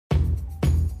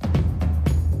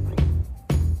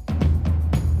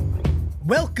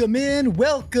Welcome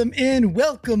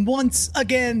welcome once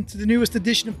again to the newest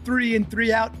edition of 3 and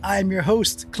 3 Out. I'm your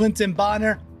host, Clinton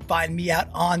Bonner. Find me out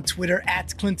on Twitter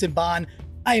at Clinton Bon.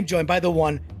 I am joined by the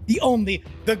one, the only,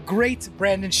 the great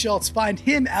Brandon Schultz. Find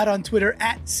him out on Twitter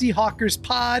at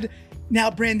SeahawkersPod. Now,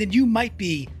 Brandon, you might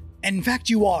be, and in fact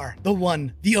you are, the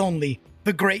one, the only,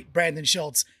 the great Brandon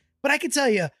Schultz. But I can tell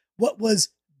you what was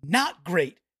not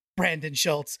great, Brandon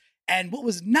Schultz, and what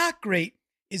was not great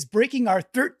is breaking our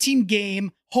 13-game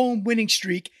home winning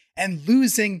streak and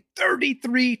losing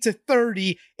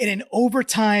 33-30 in an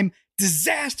overtime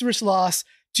disastrous loss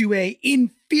to a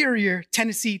inferior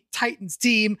Tennessee Titans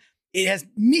team. It has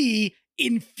me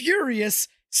infurious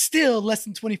still less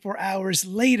than 24 hours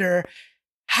later.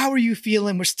 How are you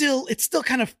feeling? It's still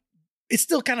kind of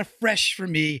fresh for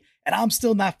me, and I'm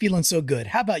still not feeling so good.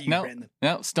 How about you, Brandon?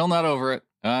 No, still not over it.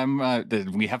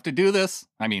 We have to do this.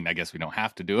 I mean, I guess we don't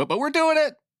have to do it, but we're doing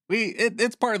it.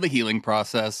 It's part of the healing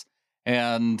process,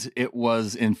 and it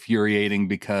was infuriating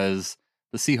because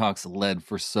the Seahawks led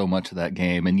for so much of that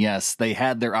game. And yes, they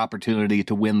had their opportunity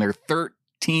to win their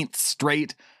 13th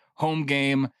straight home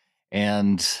game,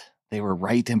 and they were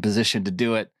right in position to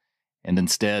do it. And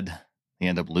instead, they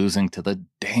end up losing to the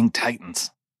dang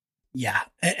Titans. Yeah,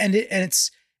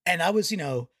 and I was,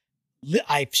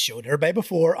 I've showed everybody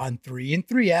before on 3 and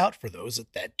 3 Out. For those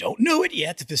that don't know it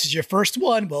yet, if this is your first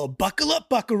one, well, buckle up,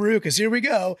 buckaroo, because here we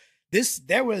go.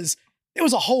 There was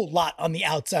a whole lot on the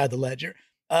outside of the ledger.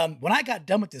 When I got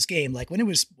done with this game, like when it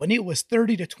was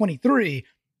 30-23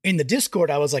 in the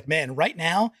Discord, I was like, man, right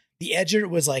now the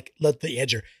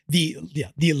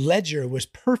ledger was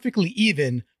perfectly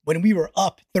even when we were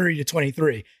up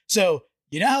 30-23. So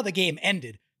you know how the game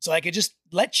ended. So I could just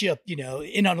let you,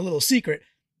 in on a little secret.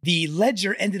 The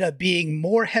ledger ended up being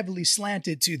more heavily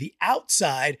slanted to the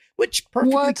outside, which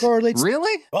perfectly correlates.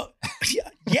 Really? Well,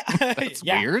 yeah. That's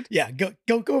weird. Yeah, go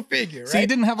figure. So right? you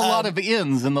didn't have a lot of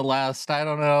ins in the last,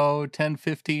 10,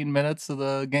 15 minutes of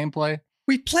the gameplay?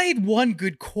 We played one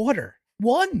good quarter.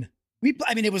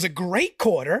 It was a great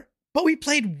quarter, but we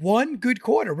played one good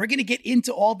quarter. We're going to get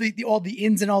into all the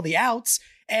ins and all the outs,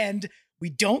 and we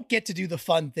don't get to do the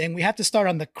fun thing. We have to start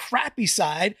on the crappy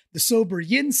side, the sober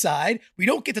yin side. We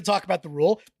don't get to talk about the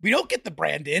rule. We don't get the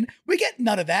brand in. We get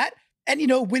none of that. And,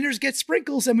 winners get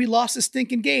sprinkles, and we lost a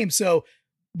stinking game. So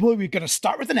we're going to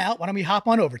start with an out. Why don't we hop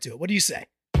on over to it? What do you say?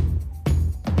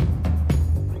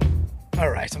 All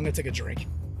right, so I'm going to take a drink.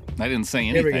 I didn't say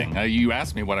anything. You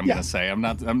asked me what I'm going to say.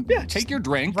 Take your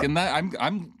drink, and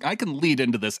I can lead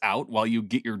into this out while you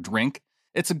get your drink.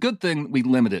 It's a good thing we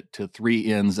limit it to 3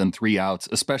 ins and 3 outs,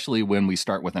 especially when we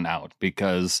start with an out,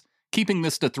 because keeping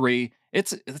this to 3,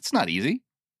 it's not easy.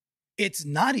 It's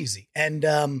not easy. And,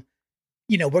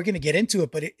 we're going to get into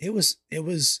it, but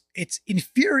it's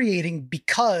infuriating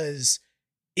because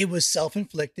it was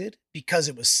self-inflicted, because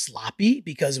it was sloppy,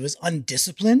 because it was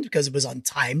undisciplined, because it was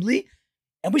untimely.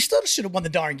 And we still should have won the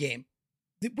darn game.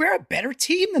 We're a better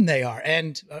team than they are.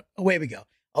 And away we go.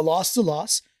 A loss is a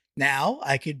loss. Now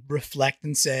I could reflect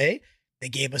and say they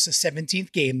gave us a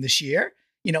 17th game this year.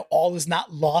 All is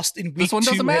not lost in week 2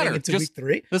 heading into week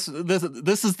 3. This is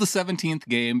the 17th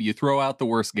game. You throw out the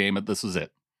worst game, and this is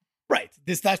it. Right.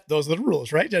 Those are the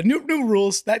rules, right? New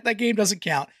rules. That game doesn't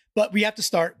count. But we have to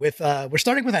start with we're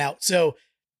starting with out. So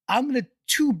I'm going to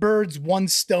 2 birds, 1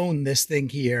 stone this thing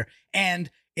here. And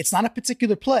it's not a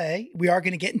particular play. We are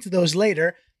going to get into those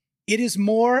later. It is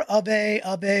more of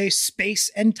a space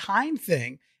and time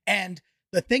thing. And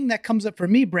the thing that comes up for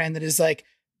me, Brandon, is like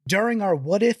during our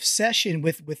what if session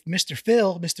with Mr.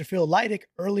 Phil Leidick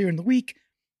earlier in the week,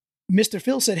 Mr.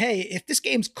 Phil said, hey, if this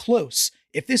game's close,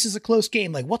 if this is a close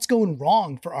game, like what's going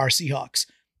wrong for our Seahawks?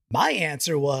 My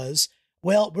answer was,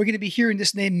 well, we're going to be hearing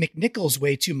this name McNichols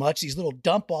way too much, these little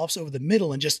dump offs over the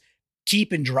middle and just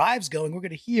keeping drives going. We're going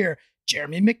to hear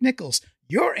Jeremy McNichols.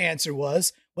 Your answer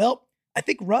was, well, I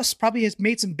think Russ probably has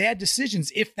made some bad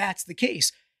decisions if that's the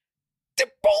case. They're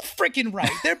both freaking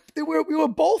right. We were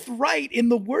both right in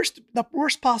the worst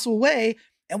possible way.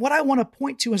 And what I want to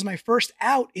point to as my first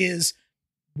out is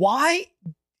why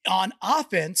on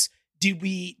offense did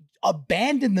we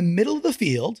abandon the middle of the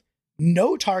field,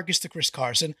 no targets to Chris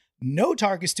Carson, no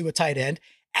targets to a tight end,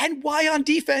 and why on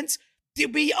defense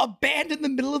did we abandon the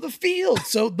middle of the field?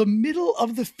 So the middle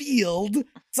of the field,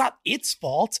 it's not its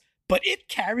fault, but it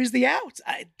carries the out.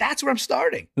 That's where I'm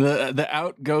starting. The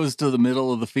out goes to the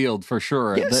middle of the field for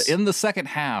sure. Yes. In the second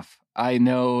half, I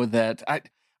know that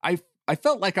I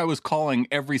felt like I was calling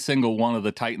every single one of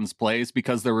the Titans plays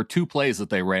because there were 2 plays that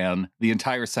they ran the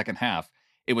entire second half.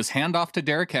 It was handoff to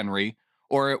Derrick Henry,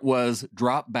 or it was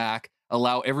drop back,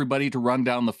 allow everybody to run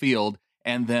down the field,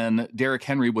 and then Derrick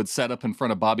Henry would set up in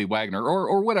front of Bobby Wagner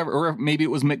or whatever, or maybe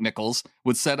it was McNichols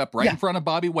would set up right in front of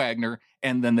Bobby Wagner,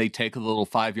 and then they take a little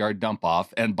 5-yard dump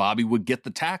off, and Bobby would get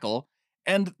the tackle.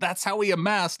 And that's how he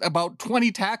amassed about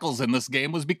 20 tackles in this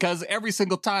game, was because every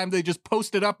single time they just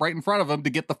posted up right in front of him to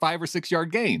get the 5 or 6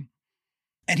 yard gain.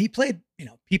 And he played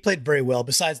very well.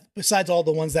 Besides all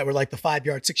the ones that were like the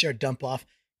 5-yard, 6-yard dump off.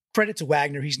 Credit to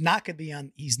Wagner. He's not going to be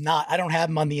on. He's not. I don't have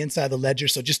him on the inside of the ledger.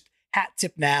 So just hat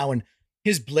tip now. And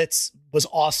his blitz was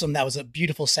awesome. That was a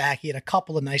beautiful sack. He had a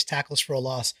couple of nice tackles for a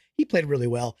loss. He played really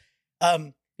well.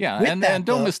 And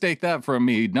don't mistake that from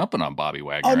me dumping on Bobby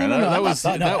Wagner. Oh,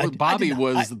 no, Bobby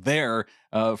was there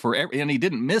and he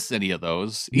didn't miss any of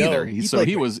those either. No,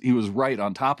 he was right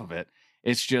on top of it.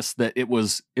 It's just that it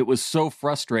was so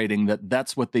frustrating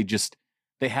that's what they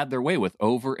had their way with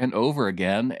over and over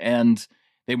again, and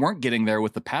they weren't getting there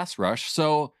with the pass rush.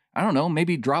 So I don't know,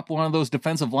 maybe drop one of those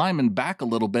defensive linemen back a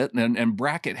little bit and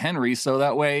bracket Henry so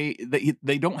that way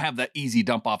they don't have that easy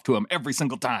dump off to him every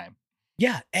single time.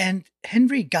 Yeah, and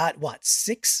Henry got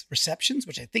 6 receptions,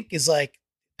 which I think is like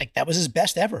that was his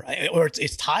best ever, or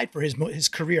it's tied for his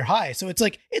career high. So it's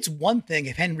like, it's one thing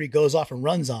if Henry goes off and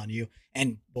runs on you,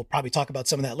 and we'll probably talk about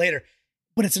some of that later.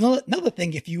 But it's another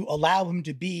thing if you allow him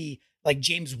to be like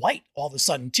James White all of a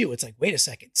sudden too. It's like, wait a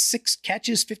second, 6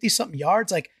 catches, 50 something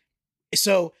yards,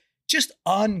 so just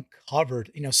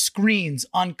uncovered. Screens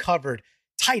uncovered,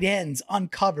 tight ends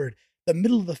uncovered, the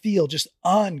middle of the field just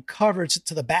uncovered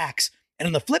to the backs. And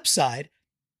on the flip side,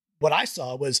 what I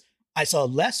saw less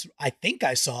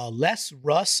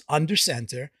Russ under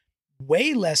center,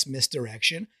 way less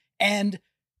misdirection, and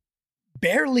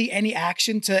barely any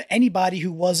action to anybody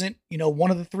who wasn't,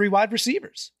 one of the 3 wide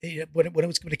receivers when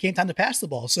it came time to pass the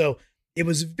ball. So it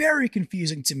was very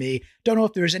confusing to me. Don't know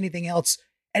if there's anything else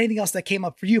that came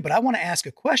up for you, but I want to ask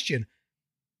a question.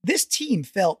 This team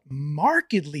felt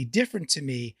markedly different to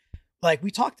me. Like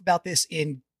we talked about this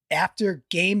after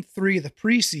game 3 of the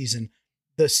preseason,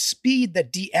 the speed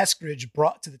that D. Eskridge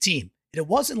brought to the team. It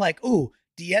wasn't like, oh,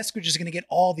 D. Eskridge is going to get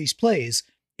all these plays.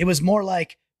 It was more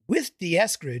like, with D.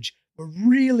 Eskridge, we're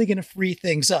really going to free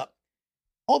things up.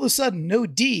 All of a sudden, no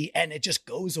D, and it just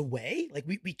goes away. Like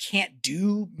we can't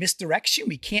do misdirection.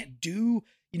 We can't do,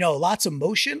 lots of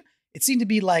motion. It seemed to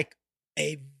be like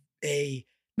a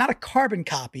not a carbon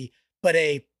copy, but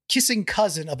a kissing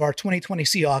cousin of our 2020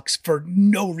 Seahawks for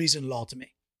no reason at all to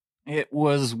me. It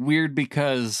was weird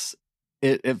because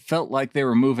it felt like they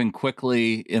were moving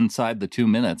quickly inside the 2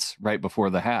 minutes right before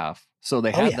the half. So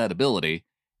they had that ability,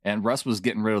 and Russ was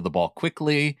getting rid of the ball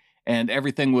quickly, and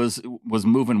everything was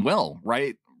moving well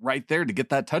right there to get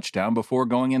that touchdown before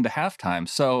going into halftime.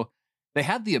 So they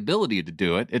had the ability to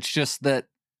do it. It's just that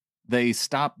they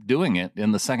stopped doing it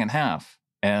in the second half.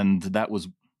 And that was,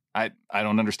 I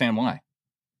don't understand why.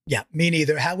 Yeah, me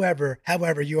neither. However,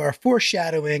 you are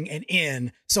foreshadowing an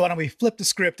in. So why don't we flip the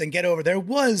script and get over? There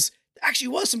was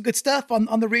some good stuff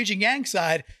on the Raging Yang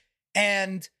side.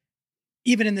 And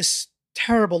even in this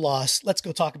terrible loss, let's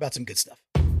go talk about some good stuff.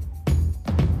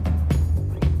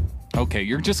 Okay,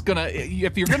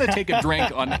 if you're gonna take a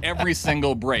drink on every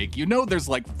single break, there's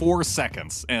like 4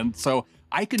 seconds. And so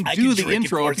I can do the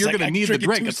intro if you're gonna need the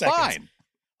drink. It's fine.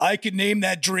 I can name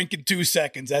that drink in 2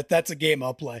 seconds. That's a game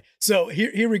I'll play. So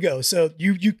here we go. So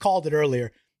you called it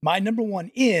earlier. My number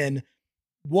one in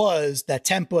was that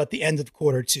tempo at the end of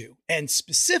quarter 2, and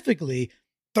specifically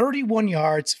 31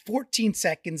 yards, 14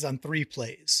 seconds on 3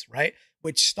 plays, right?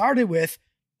 Which started with,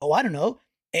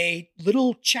 a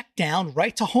little check down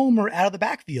right to Homer out of the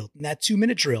backfield in that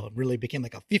 2-minute drill. It really became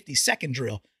like a 50-second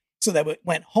drill. So that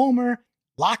went Homer,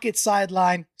 Lockett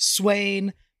sideline,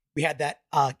 Swain. We had that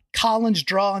Collins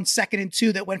draw on 2nd and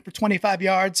 2 that went for 25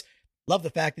 yards. Love the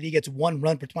fact that he gets 1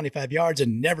 run for 25 yards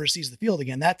and never sees the field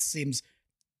again. That seems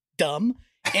dumb.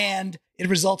 And it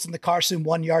results in the Carson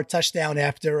 1-yard touchdown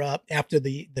after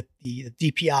the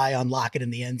DPI on Lockett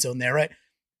in the end zone there, right?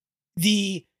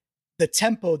 The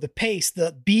tempo, the pace,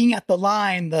 the being at the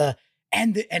line,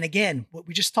 and again, what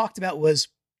we just talked about was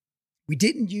we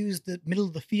didn't use the middle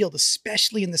of the field,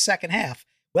 especially in the second half.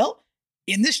 Well,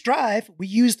 in this drive, we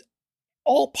used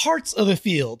all parts of the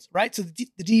field, right? So the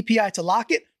DPI to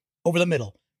Lockett over the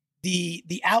middle,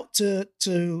 the out to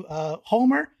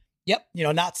Homer. Yep.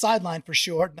 Not sideline for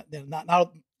sure.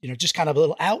 Not just kind of a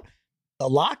little out. The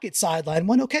Lockett sideline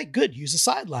went, okay, good. Use the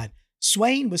sideline.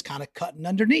 Swain was kind of cutting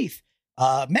underneath.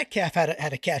 Metcalf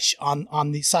had a catch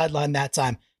on the sideline that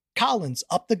time. Collins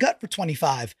up the gut for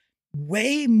 25.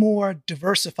 Way more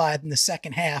diversified in the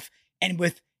second half and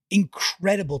with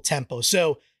incredible tempo.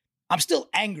 So I'm still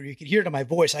angry. You could hear it in my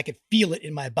voice. I could feel it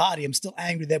in my body. I'm still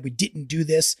angry that we didn't do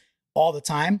this all the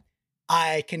time.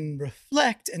 I can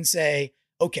reflect and say,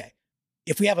 okay,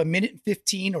 if we have a minute and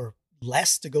 15 or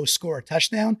less to go score a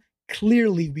touchdown,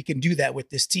 clearly we can do that with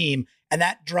this team. And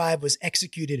that drive was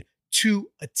executed to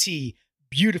a T.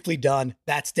 Beautifully done.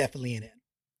 That's definitely an in.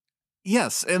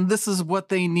 Yes, and this is what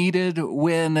they needed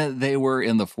when they were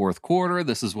in the fourth quarter.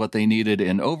 This is what they needed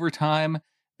in overtime.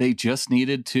 They just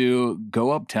needed to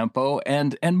go up tempo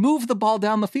and move the ball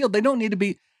down the field. They don't need to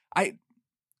be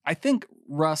I think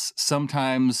Russ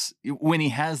sometimes, when he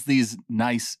has these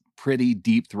nice, pretty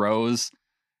deep throws,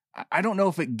 I don't know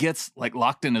if it gets like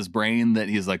locked in his brain that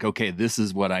he's like, okay, this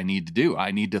is what I need to do.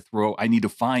 I need to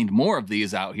find more of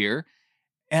these out here.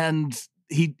 And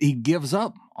he gives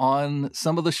up on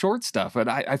some of the short stuff. And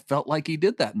I felt like he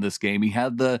did that in this game. He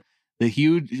had the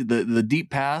deep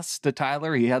pass to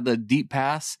Tyler. He had the deep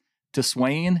pass to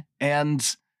Swain. And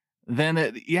then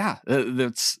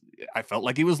I felt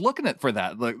like he was looking at for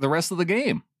that the rest of the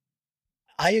game.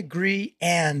 I agree.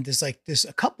 And there's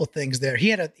a couple things there. He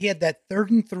had that 3rd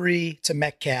and 3 to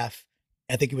Metcalf.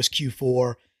 I think it was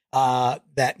Q4. That,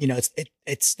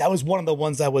 that was one of the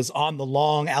ones that was on the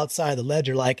long outside of the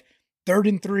ledger, like 3rd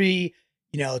and 3,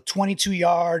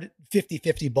 22-yard,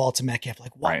 50-50 ball to Metcalf.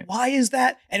 Like, why is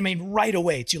that? And I mean, right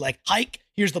away to like hike,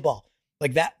 here's the ball.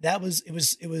 Like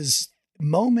it was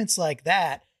moments like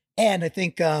that. And I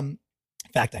think, in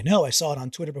fact, I know I saw it on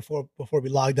Twitter before we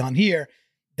logged on here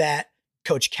that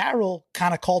Coach Carroll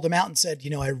kind of called him out and said,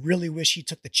 I really wish he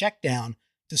took the check down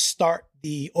to start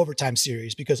the overtime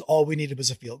series because all we needed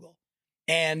was a field goal.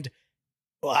 And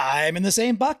I'm in the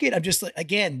same bucket. I'm just like,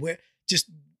 again,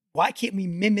 why can't we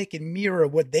mimic and mirror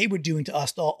what they were doing to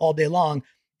us all day long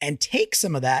and take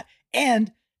some of that?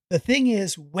 And the thing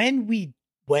is, when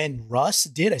Russ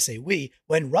did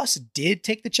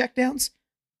take the checkdowns,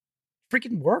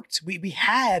 freaking worked. We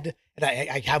had, and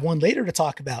I have one later to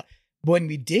talk about. When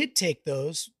we did take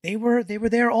those, they were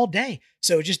there all day.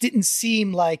 So it just didn't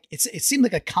seem like it seemed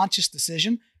like a conscious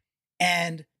decision.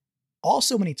 And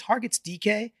also when he targets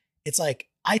DK, it's like,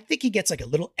 I think he gets like a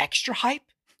little extra hype.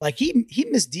 Like he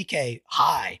missed DK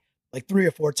high like 3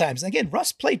 or 4 times. And again,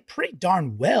 Russ played pretty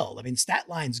darn well. I mean, stat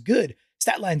line's good.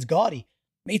 Stat line's gaudy.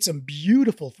 Made some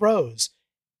beautiful throws.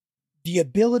 The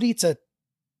ability to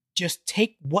just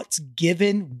take what's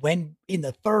given when in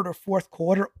the 3rd or 4th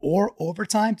quarter or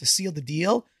overtime to seal the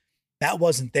deal, that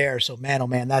wasn't there. So man, oh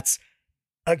man, that's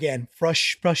again,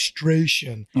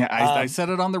 frustration. Yeah. I said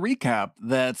it on the recap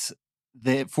that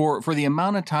for the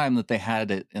amount of time that they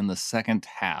had it in the second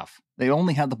half, they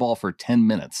only had the ball for 10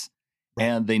 minutes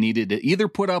and they needed to either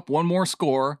put up one more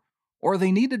score or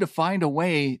they needed to find a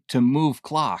way to move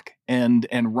clock and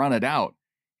run it out.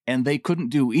 And they couldn't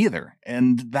do either.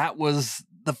 And that was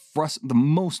the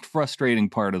most frustrating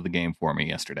part of the game for me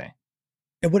yesterday.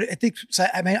 And what I think, so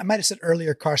I might have said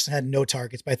earlier, Carson had no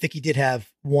targets, but I think he did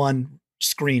have one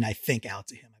screen, I think, out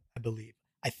to him, I believe.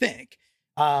 I think.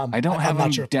 I don't have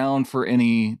him down for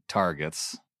any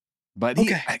targets, but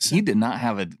he did not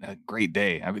have a great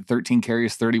day. I mean, 13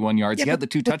 carries, 31 yards. Yeah, he had the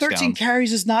 2 touchdowns. 13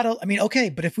 carries is not,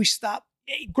 but if we stop,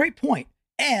 great point.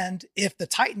 And if the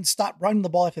Titans stopped running the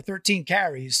ball after 13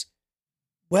 carries,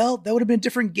 well, that would have been a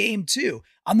different game too.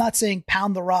 I'm not saying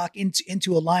pound the rock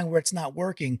into a line where it's not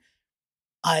working.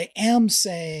 I am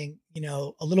saying,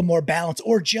 a little more balance,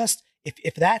 or just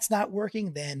if that's not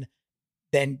working, then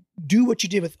do what you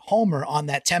did with Homer on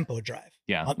that tempo drive.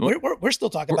 Yeah. We're still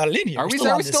talking about it in here. Are we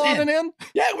still on an in?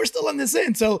 Yeah, we're still on this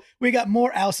in. So we got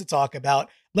more outs to talk about.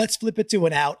 Let's flip it to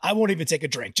an out. I won't even take a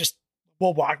drink. Just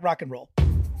we'll rock and roll.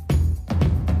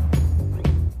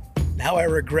 Now I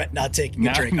regret not taking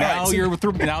a drink. Now your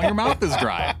mouth is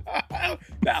dry.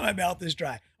 Now my mouth is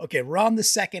dry. Okay, we're on the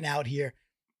second out here.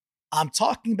 I'm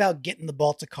talking about getting the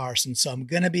ball to Carson, so I'm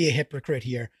going to be a hypocrite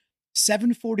here.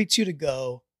 7:42 to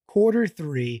go, quarter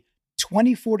 3,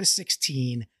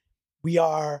 24-16. We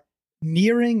are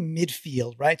nearing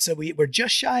midfield, right? So we're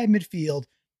just shy of midfield.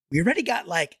 We already got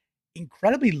like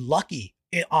incredibly lucky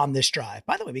on this drive.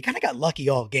 By the way, we kind of got lucky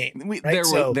all game. Right?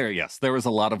 There was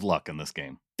a lot of luck in this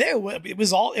game. It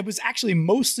was actually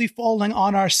mostly falling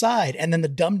on our side. And then the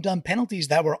dumb penalties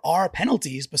that were our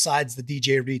penalties, besides the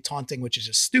DJ Reed taunting, which is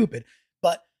just stupid.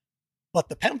 But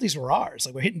the penalties were ours.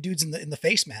 Like, we're hitting dudes in the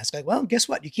face mask. Like, well, guess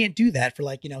what? You can't do that for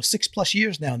 6+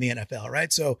 years now in the NFL,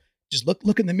 right? So just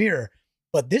look in the mirror.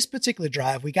 But this particular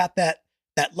drive, we got that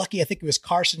lucky, I think it was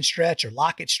Carson stretch or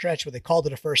Lockett stretch, where they called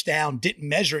it a first down, didn't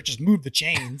measure it, just moved the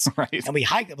chains. Right. And we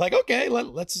hiked it. Like, okay,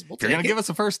 we'll if you're going to give us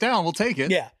a first down, we'll take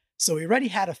it. Yeah. So we already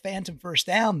had a phantom first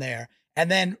down there. And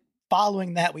then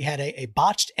following that, we had a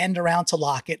botched end around to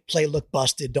Lockett. Play looked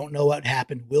busted. Don't know what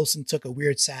happened. Wilson took a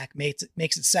weird sack, makes it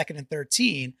 2nd and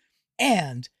 13.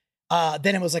 And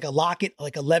Then it was like a Lockett,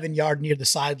 like 11 yard near the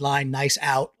sideline, nice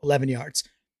out, 11 yards.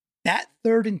 That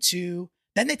 3rd and 2,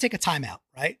 then they take a timeout,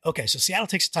 right? Okay, so Seattle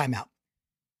takes a timeout.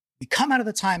 We come out of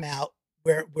the timeout,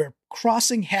 we're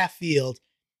crossing half field.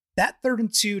 That 3rd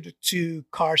and 2 to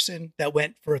Carson that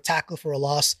went for a tackle for a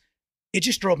loss, it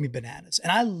just drove me bananas.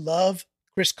 And I love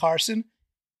Chris Carson.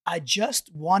 I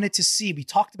just wanted to see, we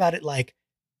talked about it like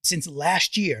since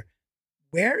last year,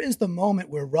 where is the moment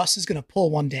where Russ is going to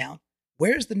pull one down?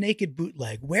 Where's the naked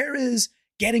bootleg? Where is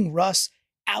getting Russ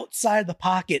outside the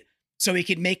pocket so he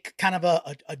can make kind of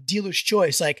a dealer's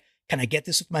choice? Like, can I get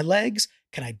this with my legs?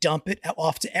 Can I dump it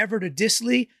off to Everett or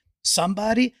Disley?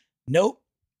 Somebody? Nope.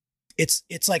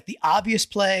 It's like the obvious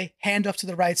play, handoff to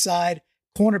the right side,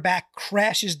 cornerback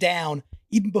crashes down.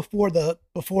 Even before the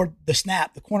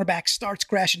snap, the cornerback starts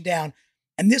crashing down.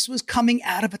 And this was coming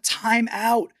out of a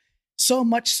timeout. So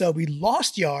much so we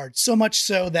lost yards, so much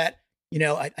so that,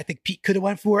 I think Pete could have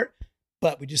went for it,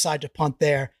 but we decided to punt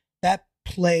there. That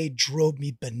play drove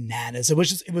me bananas.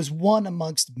 It was one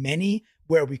amongst many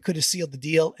where we could have sealed the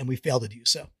deal and we failed to do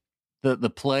so. The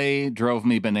play drove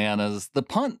me bananas. The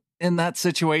punt in that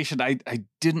situation, I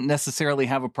didn't necessarily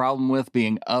have a problem with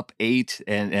being up 8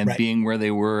 and Right. being where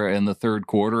they were in the third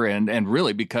quarter. And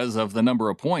really because of the number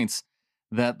of points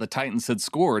that the Titans had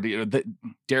scored.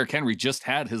 Derrick Henry just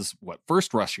had his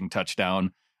first rushing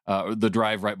touchdown, the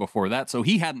drive right before that. So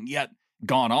he hadn't yet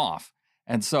gone off.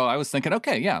 And so I was thinking,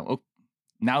 okay, yeah, well,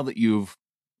 now that you've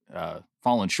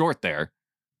fallen short there,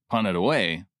 punt it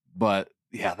away. But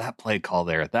yeah, that play call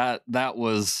there, that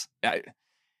was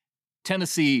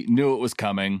Tennessee knew it was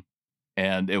coming,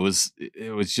 and it was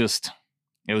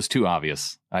too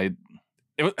obvious.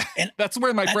 That's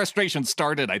where my frustration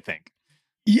started, I think.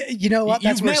 Yeah, you know what?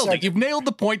 You've nailed it. You've nailed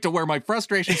the point to where my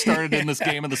frustration started in this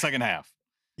game in the second half.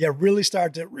 Yeah, really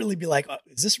start to really be like, oh,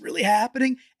 is this really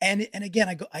happening? And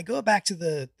again, I go back to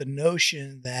the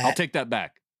notion that I'll take that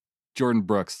back. Jordan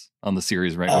Brooks on the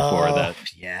series right before that.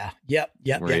 Yeah. Yep.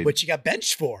 Which he got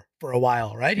benched for a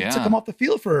while, right? He took him off the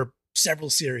field for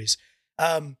several series.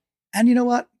 And you know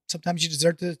what? Sometimes you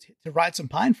deserve to ride some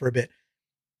pine for a bit.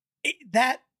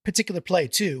 That particular play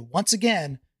too, once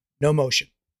again, no motion.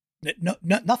 No,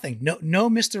 nothing. No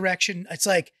misdirection. It's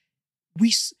like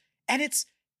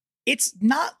it's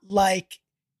not like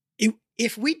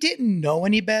if we didn't know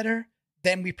any better,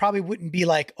 then we probably wouldn't be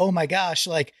like, oh my gosh,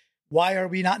 like, why are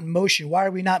we not in motion? Why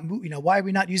are we not why are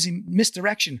we not using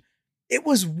misdirection? It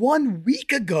was 1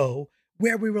 week ago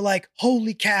where we were like,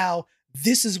 holy cow,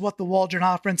 this is what the Waldron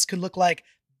offense could look like.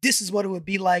 This is what it would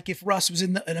be like if Russ was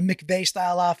in a McVay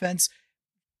style offense.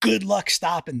 Good luck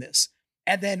stopping this.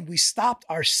 And then we stopped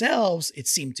ourselves, it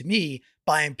seemed to me,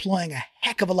 by employing a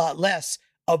heck of a lot less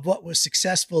of what was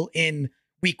successful in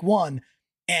week 1.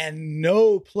 And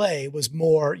no play was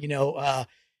more,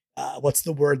 what's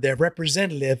the word there,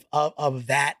 representative of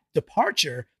that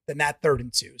departure than that 3rd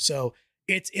and 2. So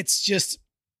it's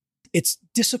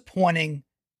disappointing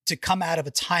to come out of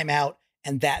a timeout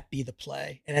and that be the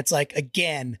play. And it's like,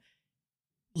 again,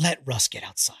 let Russ get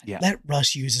outside. Yeah. Let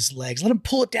Russ use his legs. Let him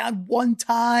pull it down one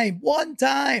time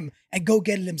and go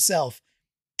get it himself.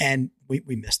 And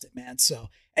we missed it, man. So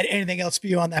anything else for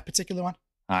you on that particular one?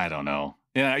 I don't know.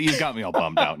 Yeah, you got me all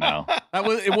bummed out now.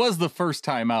 It was the first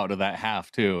time out of that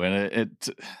half too. And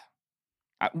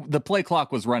the play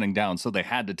clock was running down, so they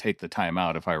had to take the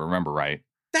timeout, if I remember right.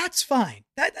 That's fine.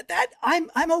 That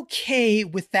I'm okay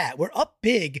with that. We're up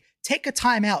big. Take a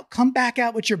timeout. Come back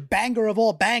out with your banger of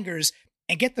all bangers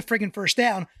and get the friggin' first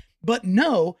down. But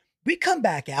no, we come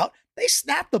back out. They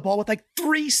snapped the ball with like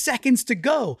 3 seconds to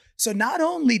go. So not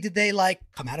only did they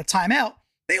come out of timeout,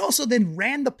 they also then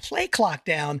ran the play clock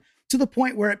down to the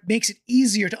point where it makes it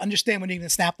easier to understand when you're going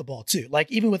to snap the ball too.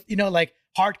 Like even with,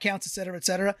 hard counts, et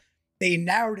cetera, they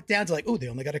narrowed it down to like, oh, they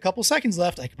only got a couple seconds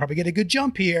left. I could probably get a good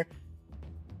jump here.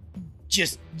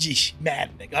 Just, geez,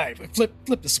 maddening. All right, flip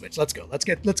the switch. Let's go. Let's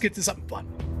get to something fun.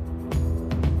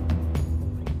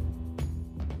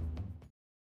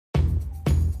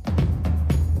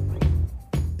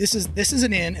 This is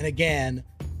an in, and again,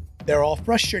 they're all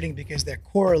frustrating because they're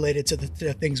correlated to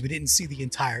the things we didn't see the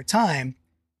entire time.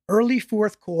 Early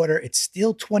fourth quarter, it's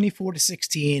still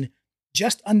 24-16,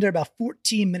 just under about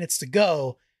 14 minutes to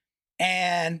go.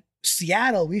 And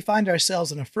Seattle, we find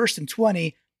ourselves in a 1st and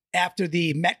 20 after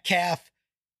the Metcalf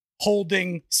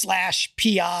holding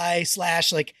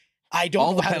 /PI I don't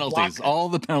all know the how penalties, to block. all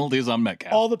the penalties on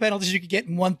Metcalf. All the penalties you could get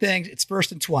in one thing. It's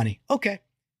 1st and 20. Okay.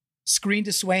 Screen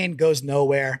to Swain goes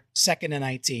nowhere. 2nd and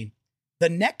 19. The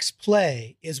next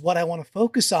play is what I want to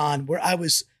focus on, where I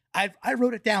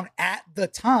wrote it down at the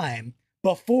time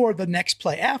before the next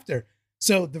play after.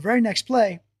 So the very next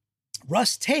play,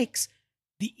 Russ takes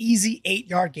the easy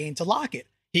 8-yard gain to Lockett.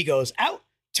 He goes out,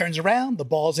 turns around, the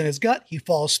ball's in his gut, he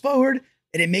falls forward,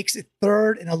 and it makes it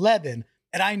 3rd and 11.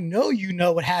 And I know you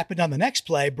know what happened on the next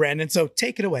play, Brandon, so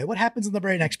take it away. What happens in the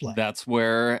very next play? That's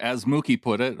where, as Mookie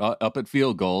put it, up at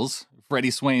field goals,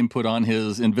 Freddie Swain put on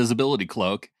his invisibility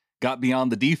cloak, got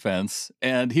beyond the defense,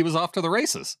 and he was off to the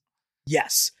races.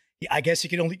 Yes. I guess you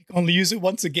can only use it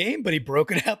once a game, but he broke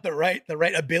it out the right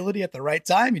ability at the right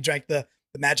time. He drank the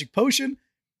magic potion,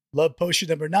 love potion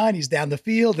number 9. He's down the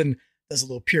field and does a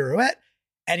little pirouette,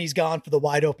 and he's gone for the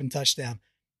wide open touchdown.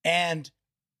 And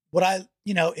what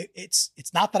it's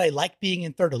not that I like being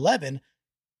in 3rd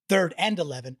and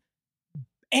 11,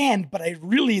 but I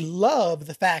really love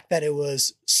the fact that it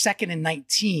was 2nd and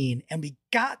 19, and we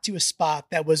got to a spot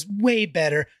that was way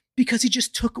better because he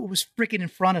just took what was freaking in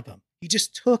front of him. He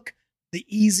just took the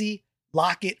easy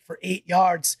Lockett for 8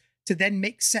 yards to then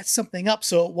set something up.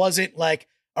 So it wasn't like,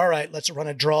 all right, let's run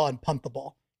a draw and punt the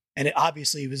ball. And it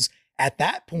obviously was at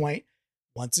that point.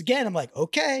 Once again, I'm like,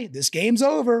 okay, this game's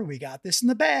over. We got this in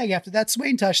the bag after that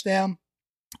Swain touchdown.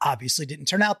 Obviously didn't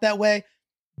turn out that way.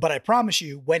 But I promise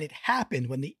you, when it happened,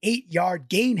 when the 8-yard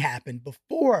gain happened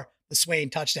before the Swain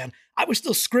touchdown, I was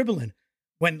still scribbling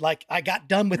when I got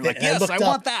done with You're it. like, yes, I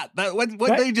want that. What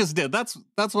right? They just did. That's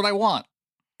what I want.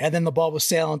 And then the ball was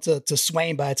sailing to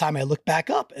Swain by the time I looked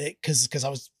back up because I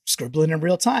was scribbling in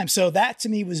real time. So that to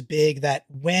me was big, that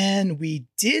when we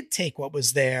did take what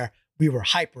was there, we were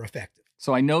hyper effective.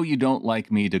 So I know you don't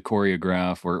like me to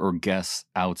choreograph or guess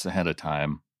outs ahead of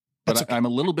time, but okay. I'm a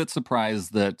little bit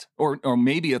surprised that, or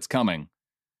maybe it's coming,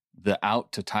 the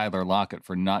out to Tyler Lockett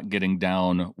for not getting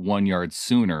down 1 yard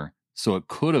sooner. So it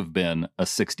could have been a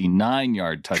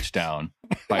 69-yard touchdown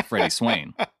by Freddie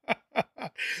Swain.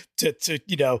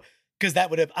 Because that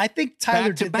would have, I think Tyler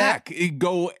back to did back. that.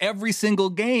 Go every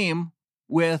single game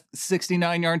with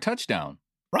 69-yard touchdown.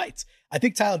 Right. I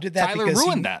think Tyler did that Tyler because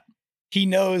ruined that. He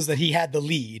knows that he had the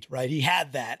lead, right? He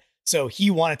had that. So he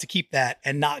wanted to keep that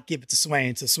and not give it to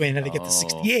Swain. So Swain had to get to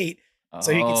 68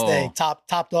 so he could stay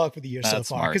top dog for the year so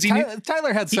far. Because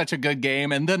Tyler had such a good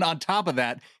game. And then on top of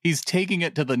that, he's taking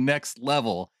it to the next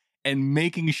level and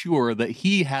making sure that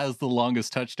he has the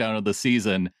longest touchdown of the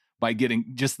season by getting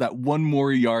just that one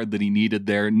more yard that he needed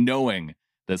there, knowing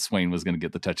that Swain was going to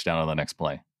get the touchdown on the next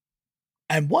play.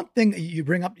 And one thing that you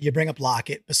bring up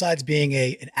Lockett, besides being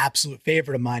an absolute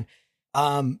favorite of mine,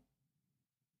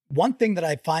 one thing that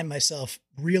I find myself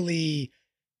really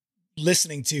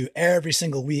listening to every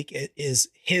single week is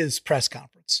his press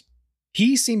conference.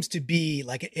 He seems to be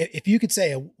like, if you could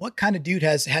say what kind of dude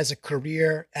has a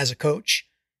career as a coach,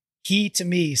 he to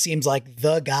me seems like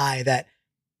the guy that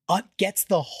gets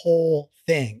the whole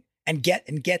thing and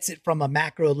gets it from a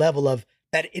macro level of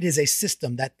that it is a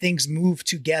system, that things move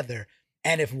together.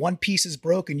 And if one piece is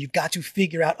broken, you've got to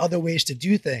figure out other ways to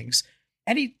do things.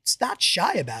 And he's not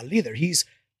shy about it either. He's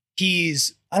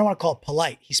I don't want to call it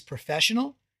polite. He's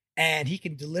professional, and he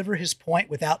can deliver his point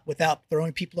without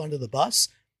throwing people under the bus.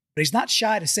 But he's not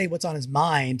shy to say what's on his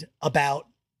mind about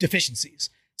deficiencies.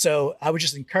 So I would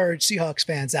just encourage Seahawks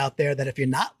fans out there that if you're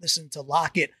not listening to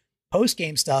Lockett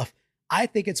post-game stuff, I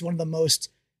think it's one of the most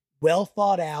well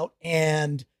thought out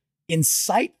and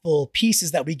insightful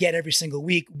pieces that we get every single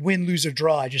week, win, lose, or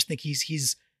draw. I just think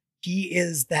he's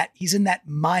in that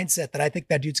mindset that I think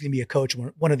that dude's going to be a coach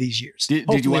one of these years.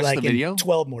 Did you watch the video?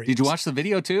 12 more years. Did you watch the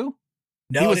video too?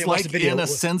 No, he was like in a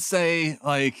sensei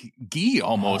gi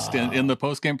almost in the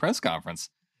post-game press conference.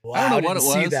 Wow, I don't know what it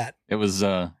was. See that. It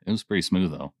was pretty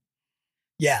smooth though.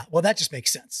 Yeah, well, that just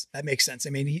makes sense. That makes sense. I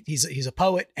mean, he's a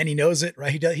poet and he knows it,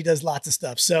 right? He does lots of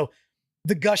stuff. So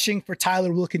the gushing for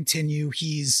Tyler will continue.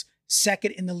 He's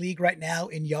second in the league right now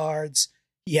in yards.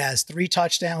 He has 3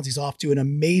 touchdowns. He's off to an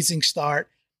amazing start,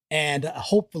 and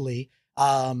hopefully,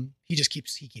 he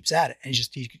keeps at it, and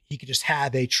he could just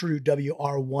have a true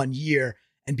WR1 year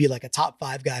and be like a top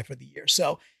 5 guy for the year.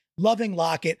 So, loving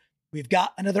Lockett. We've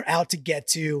got another out to get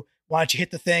to. Why don't you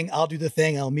hit the thing? I'll do the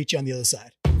thing. I'll meet you on the other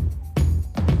side.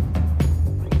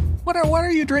 What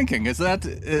are you drinking? Is that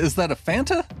a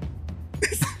Fanta?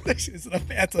 Is it a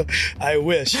Fanta? I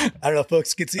wish. I don't know if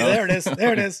folks can see. There it is.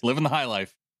 There it is. Living the high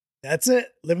life. That's it.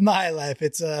 Living the high life.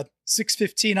 It's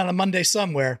 6:15 on a Monday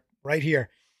somewhere right here.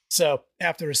 So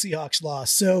after a Seahawks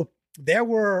loss. So there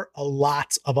were a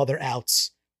lot of other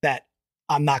outs that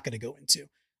I'm not going to go into.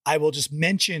 I will just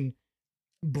mention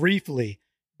briefly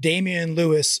Damian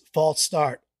Lewis, false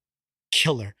start,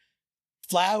 killer.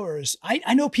 Flowers.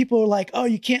 I know people are like, oh,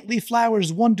 you can't leave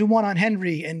Flowers 1-to-1 on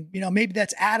Henry. And, maybe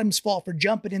that's Adam's fault for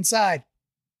jumping inside.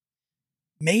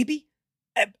 Maybe.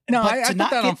 No, I put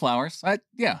that on Flowers.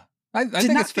 Yeah. I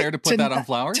think it's fair to put that on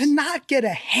Flowers. To not get a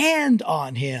hand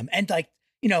on him. And like,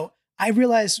 I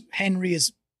realize Henry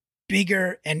is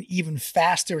bigger and even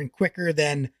faster and quicker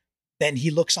than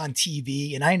he looks on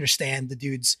TV. And I understand the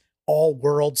dude's all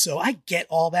world. So I get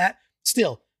all that.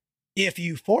 Still, if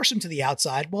you force him to the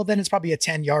outside, well, then it's probably a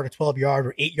 10-yard or 12-yard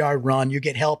or 8-yard run. You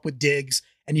get help with Diggs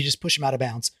and you just push him out of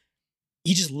bounds.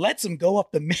 He just lets him go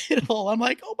up the middle. I'm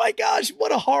like, oh my gosh,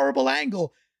 what a horrible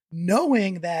angle.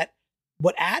 Knowing that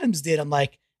what Adams did, I'm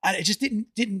like, it just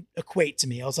didn't equate to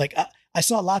me. I was like, I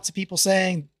saw lots of people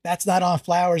saying that's not on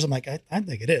Flowers. I'm like, I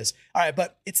think it is. All right,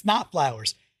 but it's not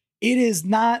Flowers. It is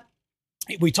not.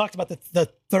 We talked about the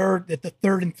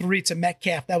third and 3 to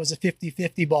Metcalf. That was a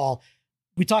 50-50 ball.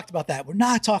 We talked about that. We're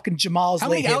not talking Jamal's. How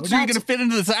many outs are you going to fit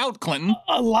into this out, Clinton?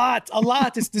 A lot.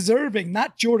 It's deserving.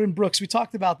 Not Jordan Brooks. We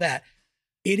talked about that.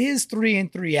 It is 3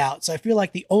 and 3 out. So I feel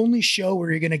like the only show where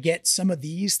you're going to get some of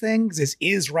these things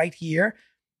is right here.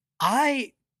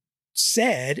 I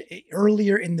said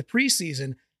earlier in the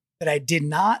preseason that I did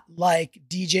not like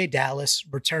DJ Dallas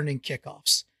returning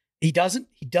kickoffs. He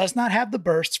does not have the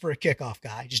bursts for a kickoff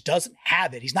guy. He just doesn't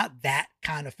have it. He's not that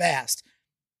kind of fast.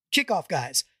 Kickoff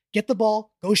guys, get the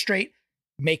ball, go straight,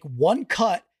 make one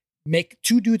cut, make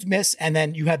 2 dudes miss, and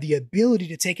then you have the ability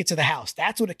to take it to the house.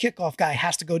 That's what a kickoff guy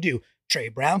has to go do. Trey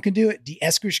Brown can do it. D.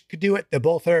 Eskridge could do it. They're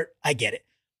both hurt. I get it.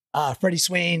 Freddie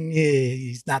Swain,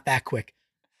 he's not that quick.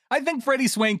 I think Freddie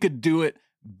Swain could do it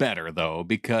better, though,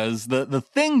 because the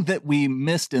thing that we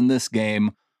missed in this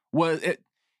game was,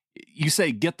 you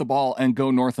say get the ball and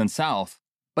go north and south,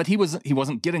 but he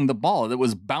wasn't getting the ball. It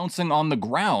was bouncing on the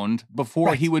ground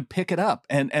before he would pick it up.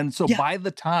 And so by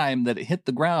the time that it hit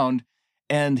the ground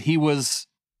and he was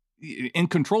in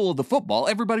control of the football,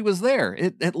 everybody was there.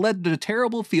 It led to a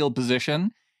terrible field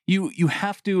position. You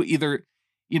have to either,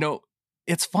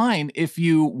 it's fine if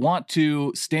you want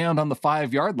to stand on the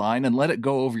 5-yard line and let it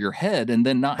go over your head and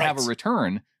then not have a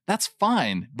return. That's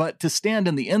fine. But to stand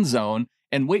in the end zone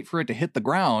and wait for it to hit the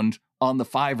ground on the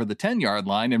 5 or the 10-yard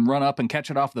line and run up and catch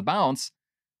it off the bounce,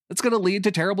 it's going to lead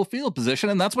to terrible field position.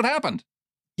 And that's what happened.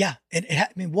 Yeah.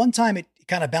 And one time it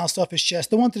kind of bounced off his chest.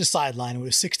 The one to the sideline, it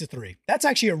was 6-3. That's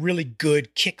actually a really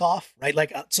good kickoff, right?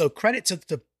 Like, so credit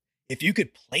to if you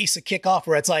could place a kickoff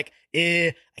where it's like,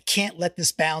 I can't let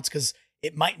this bounce because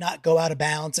it might not go out of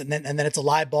bounds. And then it's a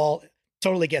live ball.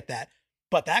 Totally get that.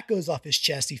 But that goes off his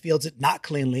chest. He fields it not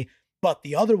cleanly. But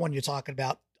the other one you're talking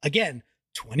about, again,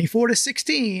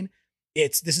 24-16.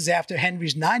 This is after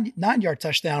Henry's 9-yard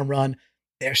touchdown run.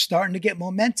 They're starting to get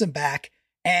momentum back.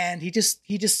 And he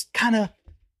just kind of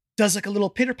does like a little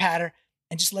pitter patter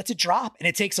and just lets it drop. And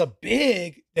it takes a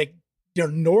big,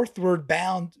 northward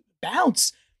bound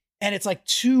bounce. And it's like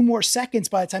 2 more seconds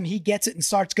by the time he gets it and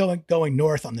starts going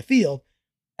north on the field.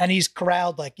 And he's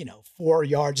corralled 4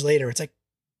 yards later. It's like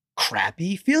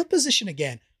crappy field position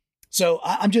again. So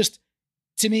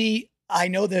to me, I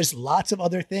know there's lots of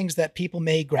other things that people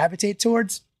may gravitate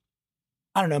towards.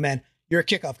 I don't know, man. You're a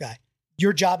kickoff guy.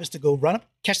 Your job is to go run up,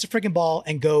 catch the freaking ball,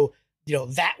 and go,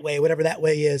 that way, whatever that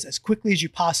way is, as quickly as you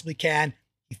possibly can.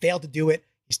 He failed to do it.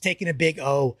 He's taking a big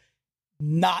O.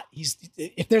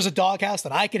 If there's a doghouse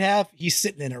that I could have, he's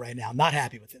sitting in it right now. I'm not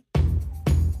happy with him.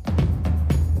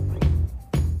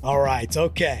 All right.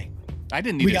 Okay. I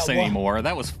didn't need to say any more.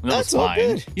 That was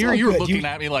fine. You were looking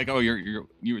at me like, oh, you're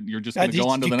just going to go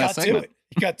on to the next segment.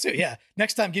 You got to, yeah.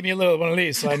 Next time, give me a little one of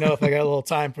these so I know if I got a little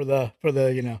time for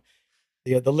the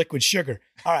liquid sugar.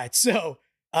 All right. So,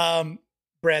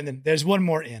 Brandon, there's one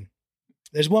more in.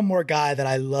 There's one more guy that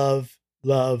I love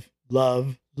to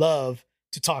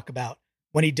talk about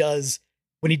when he does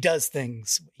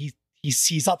things.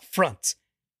 He's up front.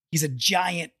 He's a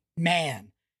giant man.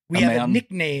 We have a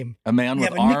nickname. A man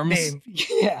with arms?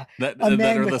 Yeah. That are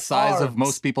the size of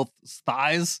most people's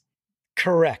thighs?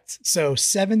 Correct. So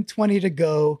 7:20 to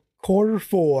go, quarter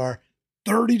 4,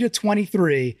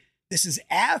 30-23. This is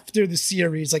after the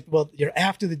series, you're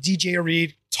after the DJ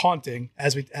Reed taunting,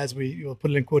 as we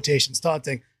put it in quotations,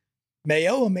 taunting.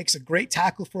 Mayowa makes a great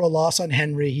tackle for a loss on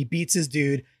Henry. He beats his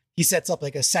dude. He sets up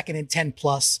like a 2nd and 10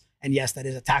 plus. And yes, that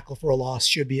is a tackle for a loss.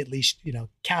 Should be at least,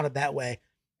 counted that way.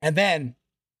 And then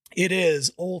it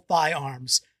is old thigh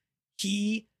arms.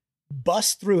 He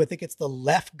busts through, I think it's the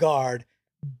left guard,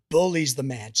 bullies the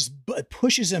man, just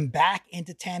pushes him back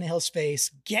into Tannehill's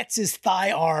face, gets his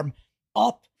thigh arm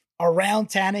up around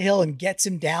Tannehill and gets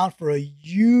him down for a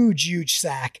huge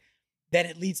sack. Then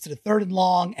it leads to the 3rd and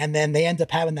long, and then they end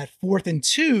up having that 4th and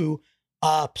 2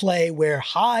 play where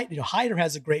Hyder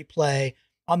has a great play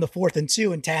on the 4th and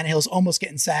 2, and Tannehill's almost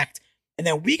getting sacked. And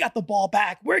then we got the ball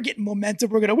back. We're getting momentum.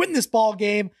 We're going to win this ball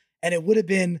game. And it would have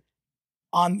been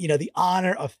on, the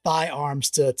honor of thigh arms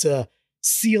to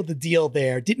seal the deal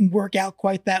there. Didn't work out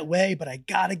quite that way, but I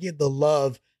got to give the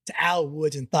love to Al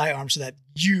Woods and thigh arms for that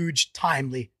huge,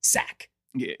 timely sack.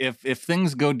 If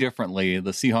things go differently,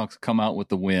 the Seahawks come out with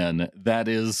the win. That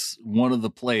is one of the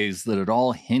plays that it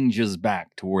all hinges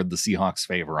back toward the Seahawks'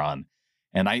 favor on.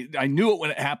 And I knew it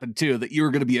when it happened too, that you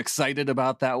were going to be excited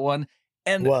about that one.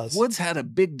 And Woods had a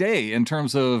big day in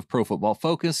terms of Pro Football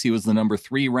Focus. He was the number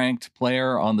 3 ranked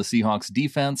player on the Seahawks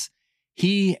defense.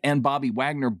 He and Bobby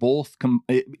Wagner both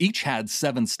each had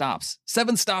 7 stops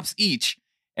each.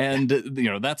 And,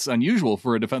 that's unusual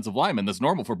for a defensive lineman. That's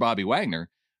normal for Bobby Wagner.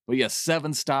 But yes,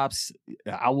 7 stops.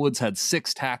 Al Woods had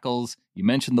 6 tackles. You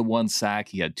mentioned the 1 sack.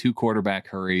 He had 2 quarterback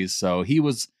hurries. So he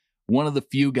was one of the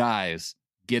few guys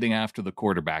getting after the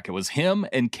quarterback. It was him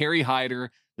and Kerry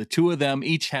Hyder. The 2 of them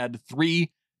each had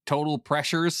 3 total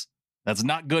pressures. That's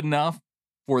not good enough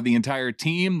for the entire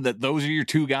team. Those are your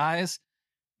 2 guys.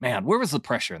 Man, where was the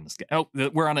pressure in this game? Oh,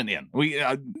 we're on an in. We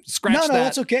scratch that. No,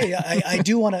 that's okay. I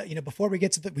do want to, before we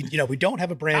get to we don't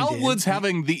have a brand. Al Woods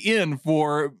having the in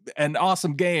for an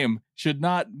awesome game should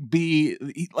not be,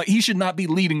 he should not be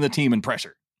leading the team in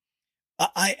pressure.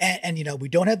 We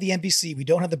don't have the NBC, we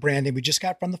don't have the branding. We just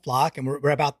got from the flock, and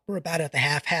we're about at the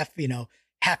half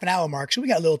an hour mark. So we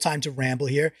got a little time to ramble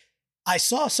here. I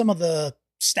saw some of the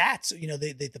stats,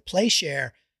 the play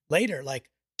share later, like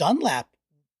Dunlap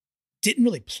didn't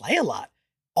really play a lot.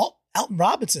 Alton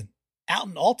Robinson,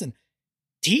 Alton Alton,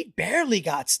 he barely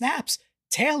got snaps.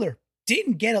 Taylor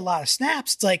didn't get a lot of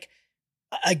snaps. It's like,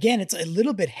 again, it's a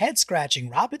little bit head scratching.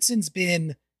 Robinson's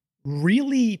been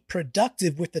really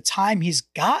productive with the time he's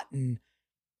gotten.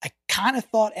 I kind of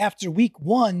thought after week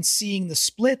 1, seeing the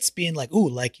splits being like, ooh,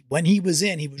 like when he was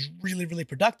in, he was really, really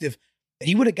productive, that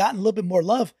he would have gotten a little bit more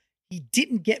love. He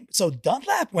didn't get, so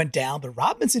Dunlap went down, but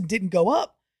Robinson didn't go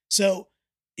up. So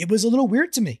it was a little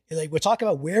weird to me. Like, we're talking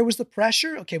about where was the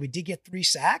pressure? Okay, we did get 3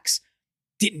 sacks.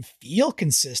 Didn't feel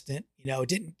consistent.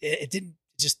 It didn't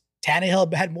just,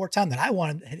 Tannehill had more time than I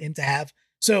wanted him to have.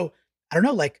 So I don't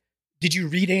know, like, did you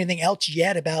read anything else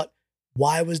yet about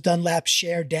why was Dunlap's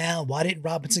share down? Why didn't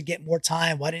Robinson get more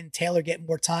time? Why didn't Taylor get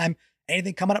more time?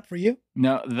 Anything coming up for you?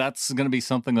 No, that's going to be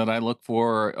something that I look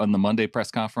for on the Monday press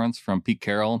conference from Pete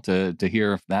Carroll to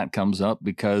hear if that comes up,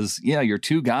 because your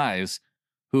 2 guys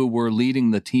who were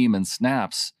leading the team in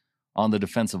snaps on the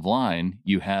defensive line,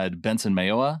 you had Benson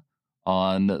Mayowa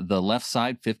on the left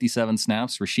side, 57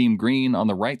 snaps, Rasheem Green on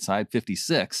the right side,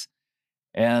 56.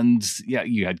 And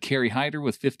you had Kerry Hyder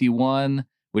with 51,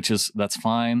 that's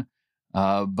fine.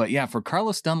 But for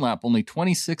Carlos Dunlap, only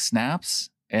 26 snaps.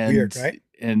 And, weird, right?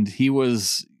 And he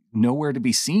was nowhere to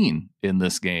be seen in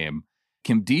this game.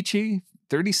 Kim Dichie,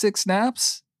 36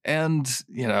 snaps. And,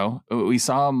 we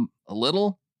saw him a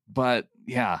little, but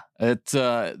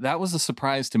that was a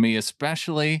surprise to me,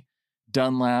 especially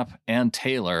Dunlap and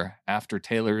Taylor after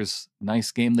Taylor's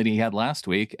nice game that he had last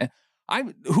week.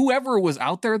 Whoever was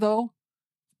out there, though,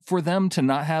 for them to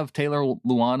not have Taylor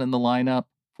Lewan in the lineup,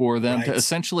 for them to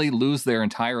essentially lose their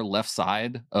entire left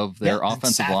side of their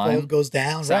offensive line goes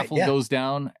down, Saffold goes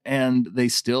down, and they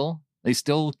still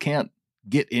can't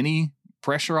get any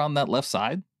pressure on that left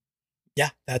side. Yeah,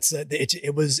 that's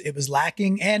it was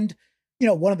lacking, and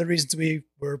one of the reasons we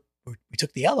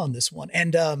took the L on this one,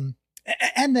 and then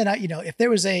if there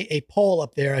was a poll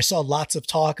up there, I saw lots of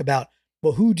talk about,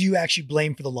 well, who do you actually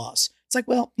blame for the loss? It's like,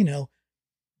 well,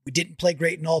 we didn't play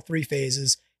great in all 3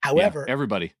 phases. However,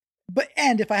 everybody.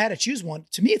 And if I had to choose one,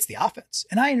 to me, it's the offense.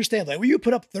 And I understand, like, well, you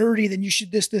put up 30, then you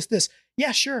should this.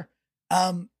 Yeah, sure.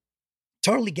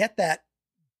 Totally get that.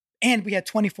 And we had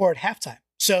 24 at halftime.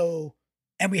 So,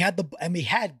 and we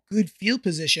had good field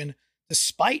position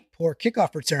despite poor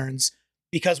kickoff returns,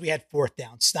 because we had 4th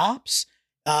down stops.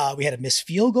 We had a missed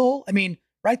field goal. I mean,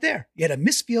 right there, you had a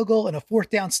missed field goal and a 4th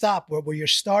down stop where you're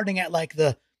starting at like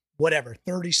the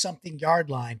 30 something yard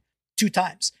line 2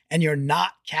 times, and you're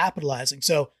not capitalizing.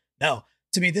 So no,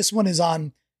 to me, this one is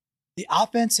on the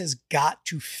offense. Has got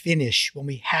to finish when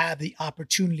we have the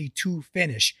opportunity to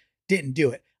finish. Didn't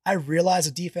do it. I realize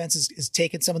the defense is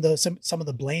taking some of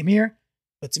the blame here,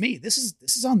 but to me, this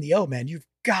is on the O, man. You've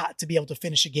got to be able to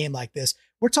finish a game like this.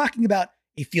 We're talking about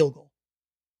a field goal.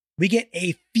 We get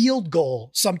a field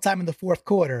goal sometime in the 4th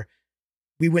quarter,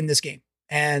 we win this game,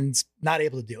 and not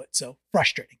able to do it. So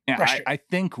frustrating. Yeah, I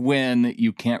think when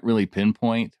you can't really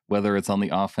pinpoint whether it's on the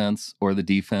offense or the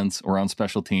defense or on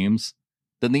special teams,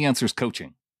 then the answer is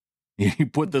coaching. You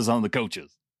put this on the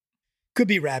coaches. Could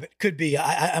be Rabbit. Could be.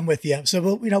 I'm with you. So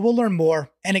we'll learn more.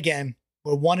 And again,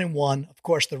 we're 1-1. Of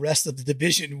course, the rest of the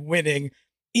division winning.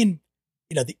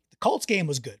 The Colts game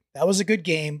was good. That was a good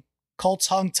game. Colts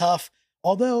hung tough.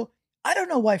 Although I don't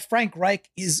know why Frank Reich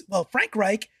Frank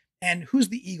Reich, and who's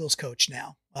the Eagles coach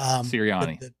now?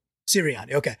 Sirianni.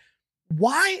 Sirianni. Okay.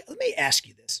 Why? Let me ask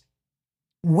you this.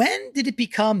 When did it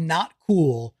become not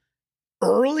cool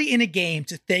early in a game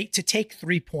to take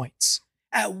 3 points?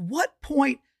 At what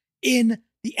point in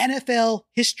the NFL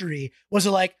history was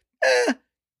it like,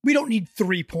 we don't need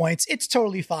 3 points. It's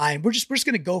totally fine. We're just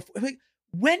going to go for it.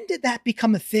 When did that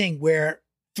become a thing where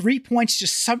 3 points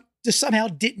just somehow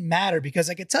didn't matter? Because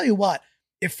I can tell you what,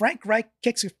 if Frank Reich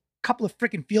kicks a couple of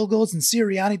freaking field goals and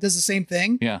Sirianni does the same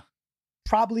thing,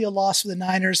 probably a loss for the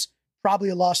Niners, probably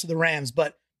a loss for the Rams,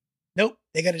 but nope,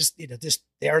 they got to just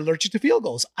they are allergic to field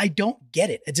goals. I don't get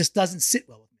it. It just doesn't sit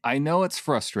well with me. I know it's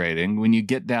frustrating when you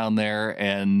get down there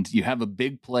and you have a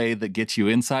big play that gets you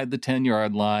inside the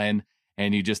 10-yard line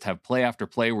and you just have play after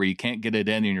play where you can't get it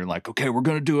in and you're like, okay, we're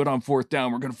going to do it on 4th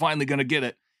down. We're finally going to get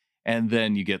it. And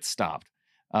then you get stopped.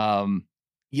 When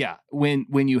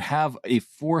you have a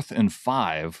 4th and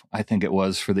 5, I think it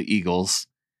was for the Eagles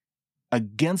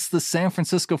against the San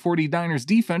Francisco 49ers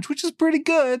defense, which is pretty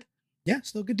good. Yeah,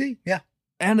 still good D. Yeah.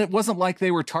 And it wasn't like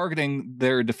they were targeting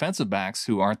their defensive backs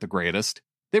who aren't the greatest.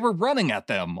 They were running at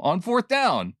them on 4th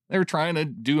down. They were trying to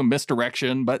do a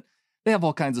misdirection, but they have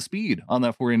all kinds of speed on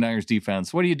that 49ers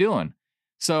defense. What are you doing?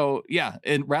 So,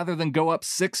 and rather than go up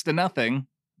 6-0,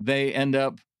 they end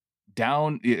up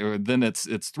down, or then it's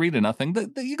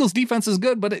 3-0. The Eagles defense is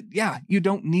good, but you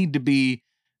don't need to be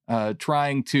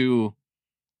trying to.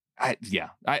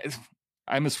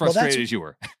 I'm as frustrated as you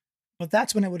were. But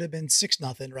that's when it would have been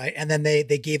 6-0, right? And then they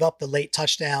gave up the late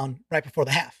touchdown right before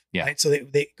the half, right? So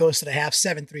they goes to the half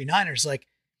 7-3 Niners. Like,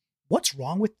 what's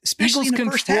wrong with, especially Eagles in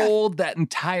the first half? controlled that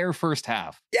entire first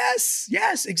half. Yes,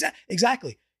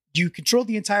 exactly. You controlled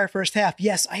the entire first half.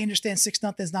 Yes, I understand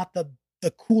 6-0 is not the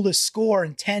coolest score,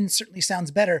 and 10 certainly sounds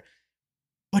better,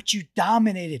 but you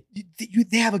dominated.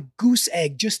 They have a goose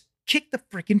egg. Just kick the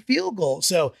freaking field goal.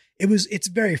 So it's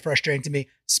very frustrating to me.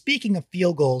 Speaking of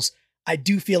field goals, I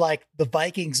do feel like the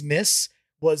Vikings miss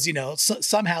was,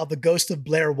 somehow the ghost of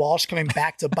Blair Walsh coming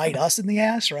back to bite us in the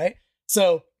ass, right?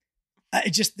 So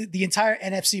just the entire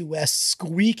NFC West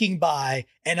squeaking by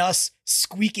and us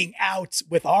squeaking out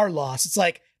with our loss. It's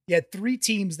like you had 3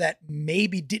 teams that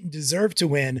maybe didn't deserve to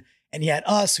win, and you had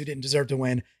us who didn't deserve to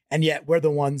win, and yet we're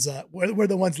the ones we're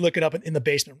the ones looking up in the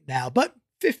basement now. But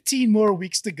 15 more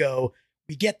weeks to go.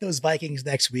 We get those Vikings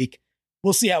next week.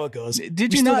 We'll see how it goes.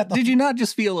 Did you not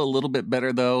just feel a little bit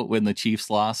better though when the Chiefs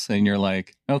lost and you're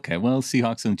like, okay, well,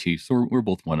 Seahawks and the Chiefs, we're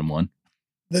both 1-1.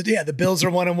 The Bills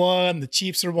are 1-1. The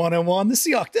Chiefs are 1-1. The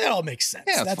Seahawks, that all makes sense.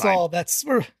 Yeah, that's fine.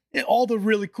 All the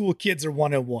really cool kids are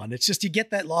 1-1. It's just you get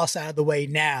that loss out of the way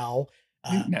now.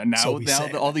 Now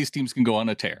all these teams can go on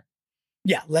a tear.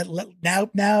 Yeah,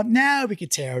 now we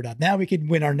could tear it up. Now we could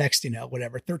win our next,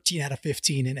 13 out of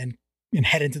 15 and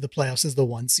head into the playoffs as the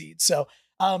 1 seed. So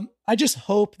I just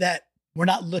hope that we're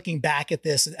not looking back at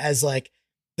this as like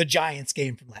the Giants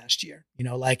game from last year.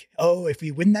 If we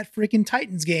win that freaking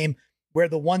Titans game, we're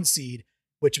the 1 seed,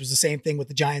 which was the same thing with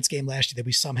the Giants game last year that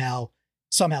we somehow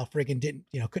freaking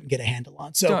couldn't get a handle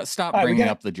on. So stop bringing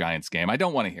up the Giants game. I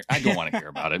don't want to hear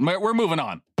about it. We're moving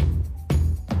on.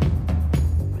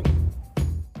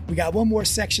 We got one more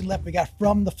section left. We got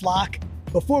From the Flock.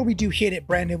 Before we do hit it,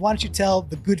 Brandon, why don't you tell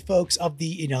the good folks of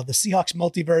the Seahawks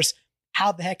multiverse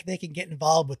how the heck they can get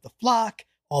involved with the flock,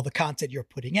 all the content you're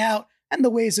putting out, and the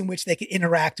ways in which they can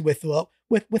interact with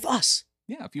us.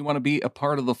 Yeah, if you want to be a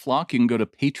part of the flock, you can go to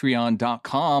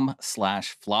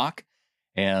patreon.com/flock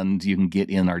and you can get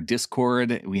in our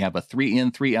Discord. We have a 3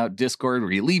 in, 3 out Discord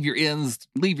where you leave your ins,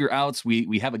 leave your outs.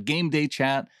 We have a game day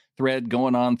chat thread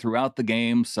going on throughout the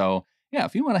game. So yeah,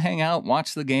 if you want to hang out,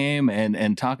 watch the game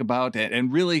and talk about it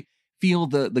and really feel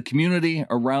the community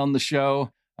around the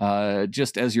show,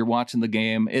 just as you're watching the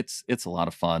game, it's a lot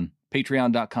of fun.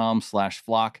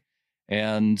 Patreon.com/flock.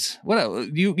 And what else?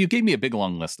 You gave me a big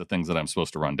long list of things that I'm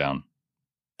supposed to run down.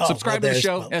 Subscribe to the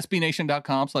show,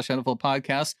 sbnation.com/NFL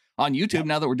podcast on YouTube. Yep.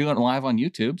 Now that we're doing it live on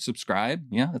YouTube, subscribe.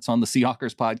 Yeah, it's on the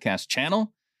Seahawkers podcast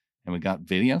channel. And we got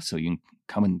video, so you can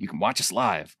come and you can watch us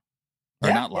live. Or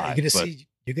not live.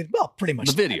 Pretty much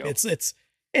the video. Live.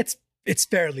 It's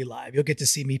fairly live. You'll get to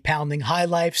see me pounding high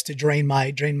lifes to drain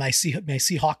my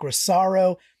Seahawk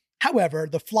sorrow. However,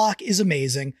 the flock is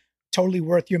amazing. Totally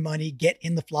worth your money. Get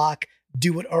in the flock.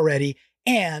 Do it already.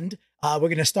 And we're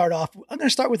going to start off. I'm going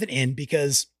to start with an in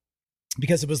because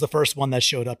it was the first one that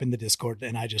showed up in the Discord,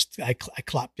 and I just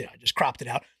cropped it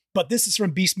out. But this is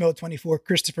from Beast Mode 24,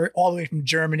 Christopher, all the way from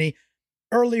Germany.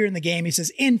 Earlier in the game, he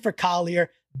says, in for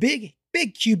Collier. Big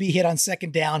QB hit on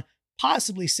second down,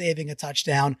 possibly saving a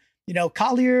touchdown.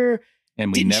 Collier,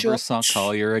 And we Didn't never show up. saw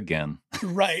Collier again.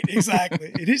 Right,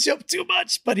 exactly. He didn't show up too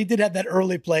much, but he did have that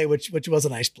early play, which was a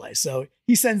nice play. So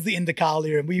he sends the into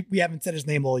Collier, and we haven't said his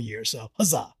name all year. So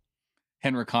huzzah.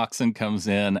 Henrik Coxon comes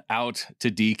in out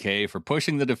to DK for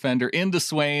pushing the defender into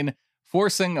Swain,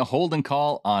 forcing a holding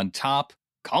call on top.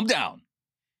 Calm down.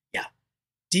 Yeah.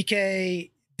 DK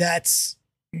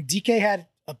had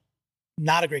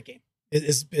not a great game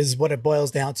is what it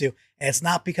boils down to. And it's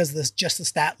not because of this, just the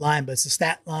stat line, but it's the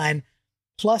stat line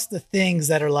plus the things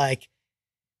that are like,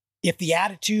 if the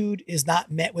attitude is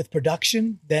not met with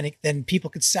production, then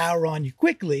people could sour on you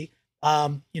quickly.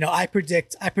 I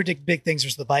predict big things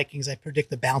versus the Vikings. I predict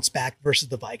the bounce back versus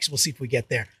the Vikes. We'll see if we get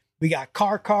there. We got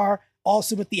Carr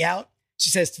also with the out. She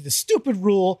says to the stupid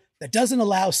rule that doesn't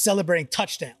allow celebrating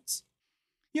touchdowns.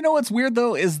 You know what's weird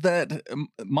though is that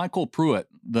Michael Pruitt,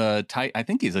 I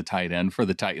think he's a tight end for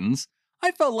the Titans.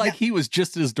 I felt like he was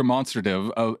just as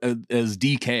demonstrative as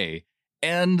DK,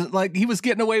 and like he was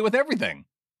getting away with everything.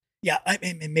 Yeah, I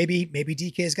mean, maybe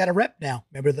DK's got a rep now.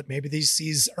 Remember that maybe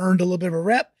he's earned a little bit of a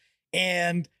rep,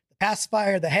 and the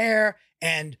pacifier, the hair,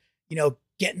 and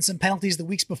getting some penalties the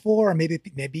weeks before, or maybe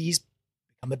he's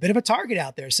become a bit of a target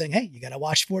out there, saying, "Hey, you got to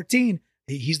watch 14.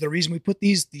 He's the reason we put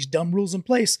these dumb rules in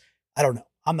place." I don't know.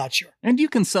 I'm not sure. And you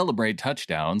can celebrate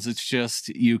touchdowns. It's just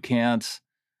you can't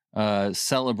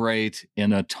celebrate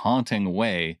in a taunting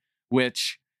way,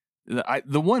 which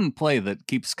the one play that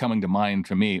keeps coming to mind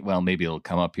to me, well, maybe it'll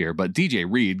come up here, but DJ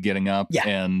Reed getting up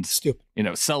and stupid.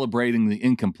 Celebrating the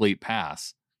incomplete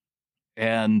pass.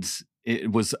 And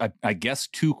it was, I guess,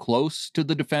 too close to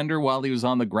the defender while he was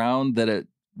on the ground that it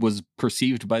was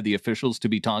perceived by the officials to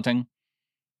be taunting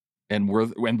and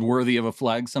worthy of a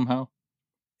flag somehow.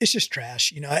 It's just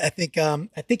trash. I think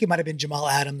it might have been Jamal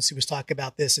Adams who was talking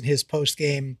about this in his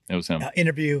post-game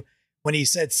interview when he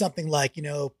said something like,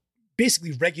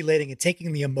 basically regulating and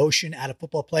taking the emotion out of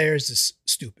football players is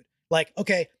stupid. Like,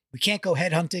 okay, we can't go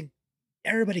head hunting.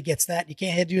 Everybody gets that. You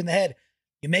can't hit you in the head.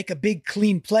 You make a big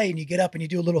clean play and you get up and you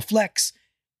do a little flex,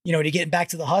 and you're getting back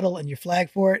to the huddle and you're flagged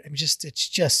for it.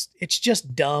 It's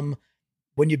just dumb.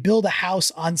 When you build a house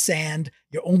on sand,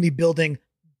 you're only building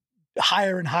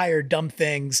higher and higher dumb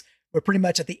things. We're pretty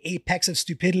much at the apex of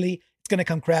stupidity. It's going to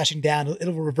come crashing down.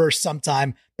 It'll reverse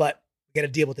sometime, but we got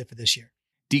to deal with it for this year.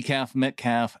 Decaf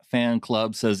Metcalf fan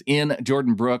club says in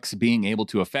Jordan Brooks being able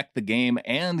to affect the game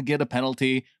and get a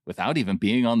penalty without even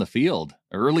being on the field.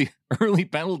 Early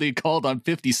penalty called on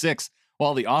 56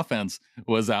 while the offense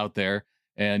was out there.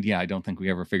 And yeah, I don't think we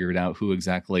ever figured out who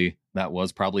exactly that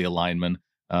was. Probably a lineman.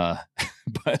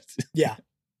 But yeah.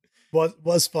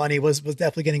 Was funny, was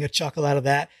definitely getting a chuckle out of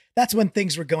that. That's when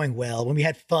things were going well, when we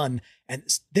had fun. And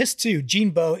this too,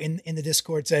 Gene Bow in the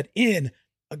Discord said, in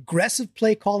aggressive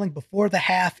play calling before the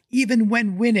half, even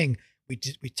when winning. We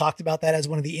talked about that as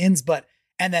one of the ins,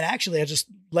 and then actually I just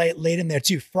laid in there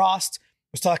too. Frost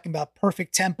was talking about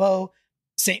perfect tempo,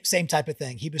 same type of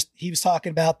thing. He was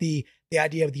talking about the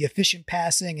idea of the efficient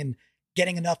passing and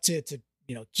getting enough to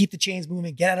keep the chains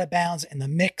moving, get out of bounds, and the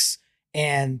mix.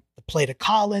 And the play to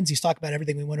Collins, he's talking about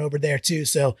everything we went over there too.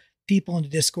 So people in the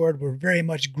Discord were very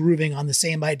much grooving on the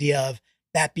same idea of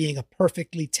that being a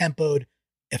perfectly tempoed,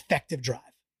 effective drive.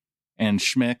 And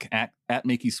Schmick at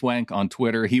Mickey Swank on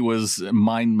Twitter, he was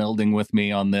mind melding with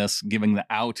me on this, giving the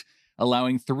out,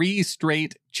 allowing 3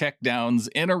 straight checkdowns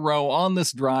in a row on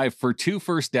this drive for 2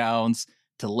 first downs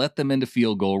to let them into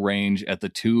field goal range at the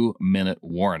 2-minute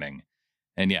warning.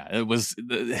 And yeah, it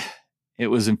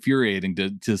was infuriating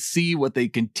to see what they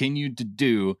continued to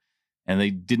do, and they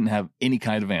didn't have any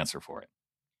kind of answer for it.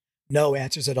 No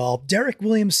answers at all. Derek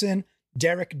Williamson,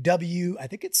 Derek W, I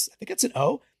think it's an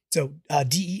O. So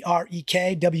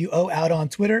DEREKWO out on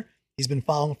Twitter. He's been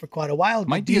following for quite a while.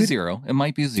 Might be a 0. It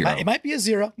might be a 0. It might be a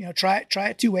 0. Try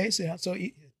it 2 ways. So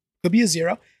it could be a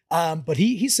 0. But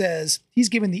he says he's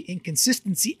given the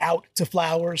inconsistency out to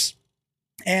Flowers,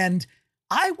 and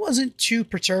I wasn't too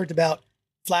perturbed about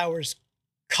Flowers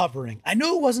covering. I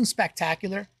know it wasn't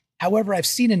spectacular. However, I've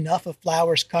seen enough of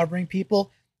Flowers covering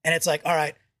people, and it's like, all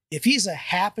right, if he's a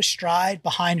half a stride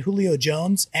behind Julio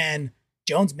Jones and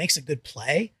Jones makes a good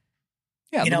play,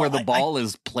 where the ball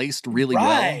is placed really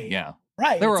well. Yeah,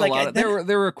 right. There were a lot.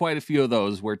 There were quite a few of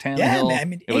those where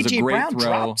Tannehill. It was a great Brown throw.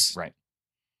 Drops. Right.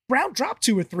 Brown dropped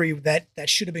 2 or 3 that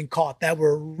should have been caught. That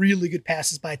were really good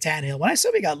passes by Tannehill. When I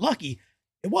said we got lucky,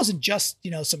 it wasn't just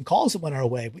some calls that went our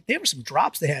way. There were some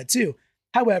drops they had too.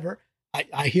 However,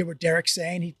 I hear what Derek's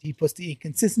saying. He puts the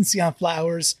inconsistency on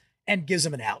Flowers and gives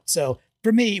him an out. So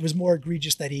for me, it was more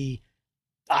egregious that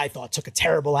I thought took a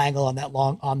terrible angle on that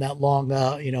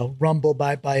long rumble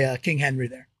by King Henry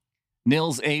there.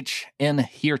 Nils H. N.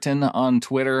 Hearton on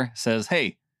Twitter says,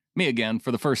 hey, Me again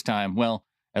for the first time. Well,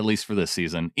 at least for this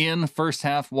season. In first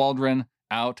half, Waldron.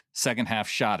 Out second half,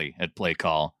 Shoddy at play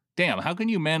call. Damn, how can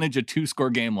you manage a 2-score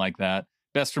game like that?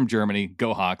 Best from Germany.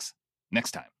 Go Hawks.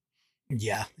 Next time.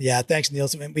 Yeah. Thanks,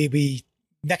 Niels. We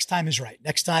next time is right.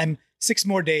 Next time, 6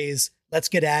 more days. Let's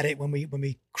get at it when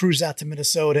we cruise out to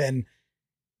Minnesota and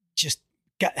just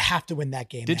have to win that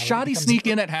game. Did Shoddy sneak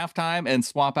in at halftime and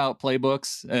swap out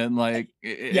playbooks and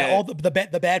all the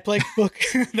bad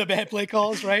playbook, the bad play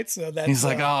calls, right? So that's he's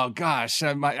like, oh gosh,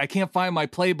 I can't find my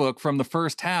playbook from the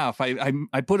first half.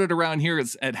 I put it around here.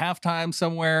 It's at halftime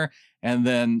somewhere, and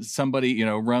then somebody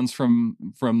runs from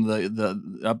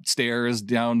the upstairs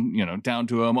down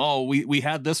to him. Oh, we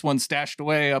had this one stashed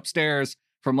away upstairs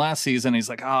from last season. He's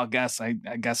like, oh, I guess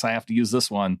I have to use this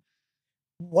one.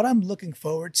 What I'm looking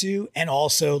forward to, and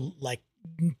also like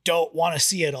don't want to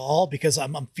see it all because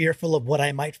I'm fearful of what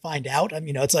I might find out.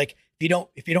 It's like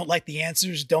if you don't like the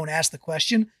answers, don't ask the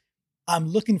question. I'm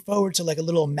looking forward to like a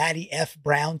little Matty F.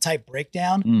 Brown type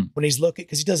breakdown when he's looking,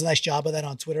 because he does a nice job of that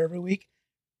on Twitter every week.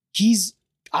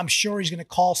 I'm sure he's going to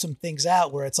call some things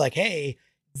out where it's like, hey,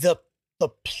 the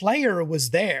player was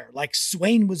there, like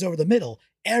Swain was over the middle,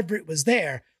 Everett was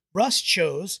there. Russ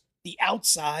chose the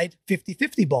outside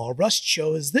 50-50 ball. Russ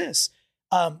chose this.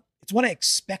 It's what I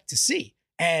expect to see.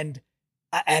 And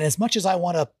as much as I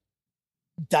want to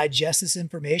digest this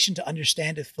information to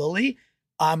understand it fully,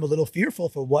 I'm a little fearful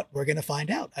for what we're going to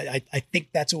find out. I think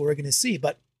that's what we're going to see,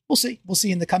 but we'll see. We'll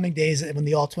see in the coming days when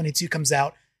the All-22 comes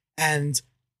out, and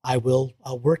I will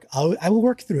work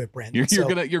through it, Brandon.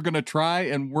 You're gonna try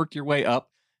and work your way up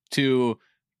to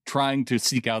trying to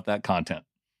seek out that content.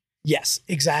 Yes,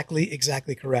 exactly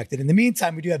correct. And in the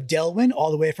meantime, we do have Delwyn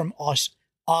all the way from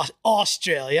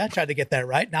Australia. I tried to get that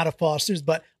right. Not a Foster's,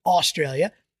 but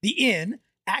Australia. The Inn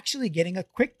actually getting a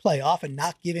quick playoff and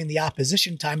not giving the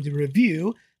opposition time to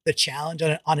review the challenge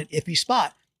on an iffy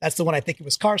spot. That's the one I think it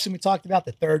was Carson we talked about,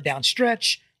 the third down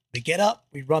stretch. We get up,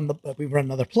 we run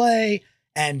another play,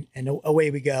 and away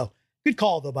we go. Good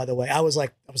call, though, by the way. I was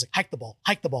like, hike the ball.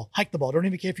 Don't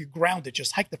even care if you ground it.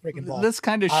 Just hike the freaking ball. This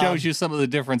kind of shows you some of the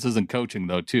differences in coaching,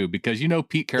 though, too, because,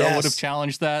 Pete Carroll would have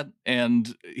challenged that,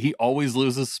 and he always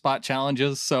loses spot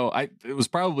challenges. So it was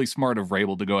probably smart of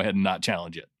Rabel to go ahead and not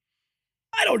challenge it.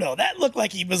 I don't know. That looked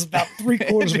like he was about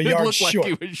 3/4 of a yard short.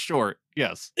 Like he was short.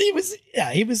 Yes. He was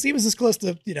as close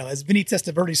to, as Vinny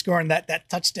Testaverde scoring that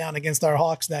touchdown against our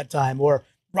Hawks that time, or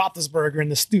Roethlisberger in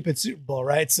the stupid Super Bowl,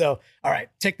 right? So, all right,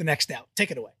 take the next out.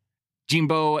 Take it away.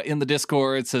 Jimbo in the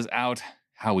Discord says, out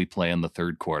how we play in the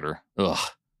third quarter. Ugh.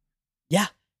 Yeah,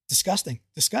 disgusting.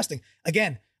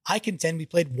 Again, I contend we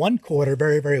played one quarter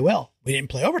very, very well. We didn't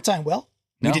play overtime well.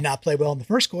 No. We did not play well in the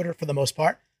first quarter for the most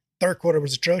part. Third quarter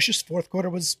was atrocious. Fourth quarter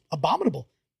was abominable.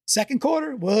 Second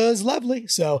quarter was lovely.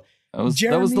 So that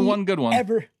was the one good one.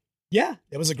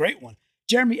 It was a great one.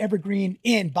 Jeremy Evergreen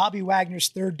in Bobby Wagner's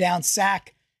third down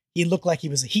sack. He looked like he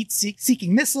was a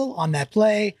heat-seeking missile on that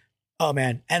play. Oh,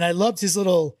 man. And I loved his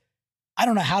little, I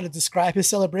don't know how to describe his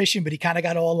celebration, but he kind of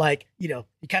got all like, he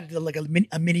kind of did like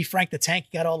a mini Frank the Tank.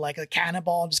 He got all like a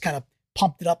cannonball and just kind of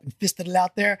pumped it up and fisted it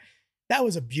out there. That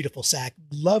was a beautiful sack.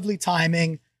 Lovely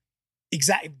timing.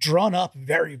 Drawn up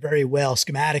very, very well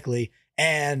schematically.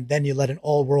 And then you let an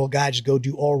all-world guy just go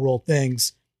do all-world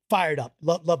things. Fired up.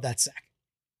 Love that sack.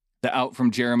 The out from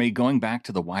Jeremy, going back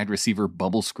to the wide receiver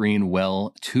bubble screen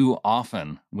too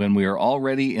often when we are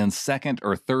already in second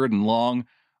or third and long.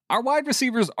 Our wide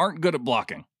receivers aren't good at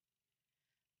blocking.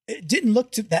 It didn't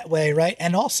look that way, right?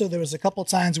 And also there was a couple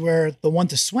times where the one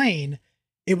to Swain,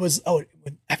 it was,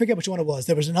 I forget which one it was.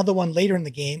 There was another one later in the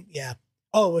game. Yeah.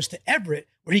 Oh, it was to Everett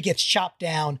where he gets chopped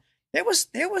down. There was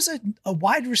a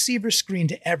wide receiver screen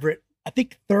to Everett, I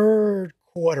think third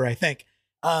quarter, I think.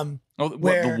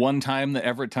 The one time that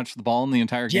Everett touched the ball in the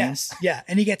entire game? Yes, yeah.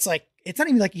 And he gets it's not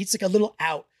even like, he's like a little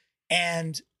out,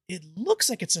 and it looks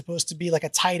like it's supposed to be like a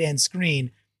tight end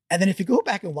screen. And then if you go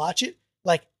back and watch it,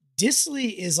 like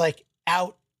Disley is like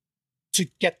out to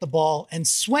get the ball, and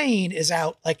Swain is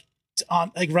out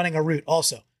on running a route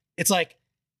also. It's like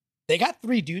they got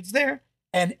 3 dudes there,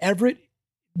 and Everett,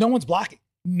 no one's blocking.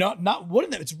 Not one of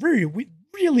them. It's really,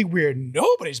 really weird.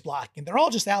 Nobody's blocking. They're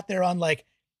all just out there on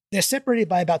they're separated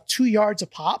by about 2 yards a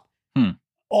pop,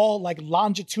 all like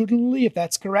longitudinally, if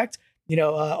that's correct,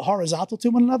 horizontal to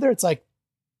one another. It's like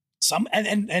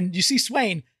and you see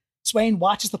Swain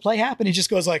watches the play happen. He just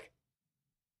goes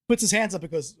puts his hands up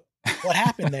and goes, what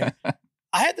happened there?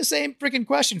 I had the same freaking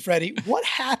question, Freddie. What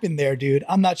happened there, dude?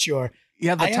 I'm not sure.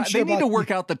 Yeah, they need to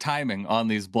work out the timing on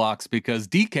these blocks, because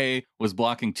DK was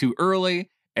blocking too early.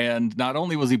 And not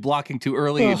only was he blocking too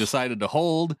early, he decided to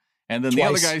hold. And then the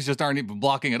other guys just aren't even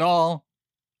blocking at all.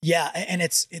 Yeah, and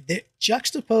it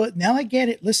juxtaposed. Now I get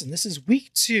it. Listen, this is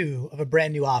week 2 of a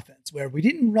brand new offense where we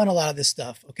didn't run a lot of this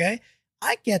stuff. Okay,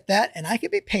 I get that, and I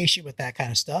can be patient with that kind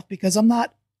of stuff because I'm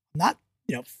not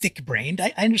thick brained.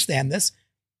 I understand this.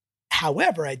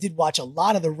 However, I did watch a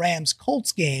lot of the Rams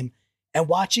Colts game, and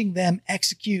watching them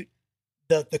execute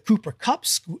the Cooper Kupp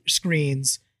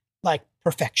screens like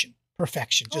perfection.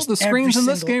 Just the screens in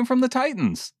this game from the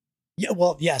Titans. Yeah,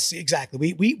 well, yes,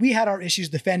 exactly. We had our issues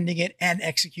defending it and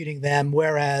executing them,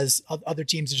 whereas other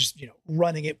teams are just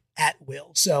running it at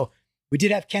will. So we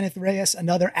did have Kenneth Reyes,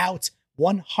 another out.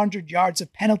 100 yards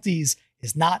of penalties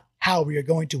is not how we are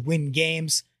going to win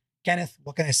games. Kenneth,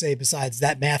 what can I say besides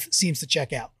that math seems to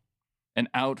check out? An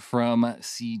out from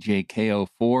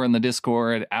CJKO4 in the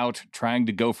Discord, out trying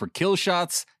to go for kill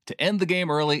shots to end the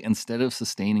game early instead of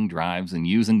sustaining drives and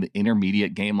using the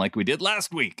intermediate game like we did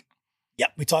last week.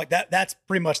 Yep, we talked that. That's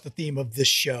pretty much the theme of this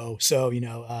show. So,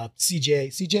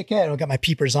 CJK, I don't got my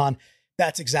peepers on.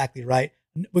 That's exactly right.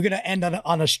 We're going to end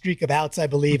on a streak of outs, I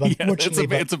believe.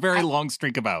 Unfortunately, it's a very long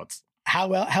streak of outs.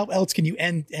 How else can you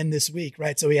end this week,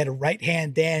 right? So we had a right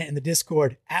hand Dan in the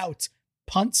Discord out,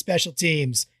 punt special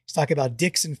teams. He's talking about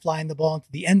Dixon flying the ball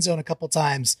into the end zone a couple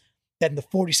times. Then the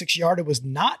 46-yarder was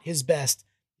not his best.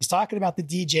 He's talking about the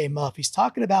DJ muff. He's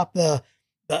talking about the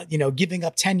giving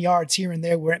up 10 yards here and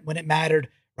there when it mattered.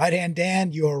 Right hand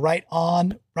Dan, you are right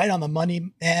on the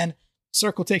money, man.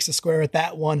 Circle takes the square at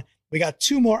that one. We got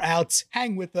 2 more outs.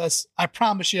 Hang with us. I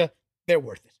promise you, they're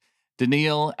worth it.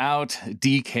 Daniil out,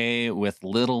 DK with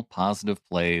little positive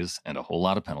plays and a whole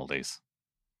lot of penalties.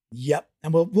 Yep,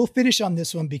 and we'll finish on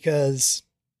this one because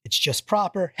it's just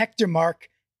proper. Hector Mark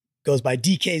goes by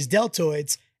DK's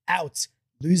Deltoids, out,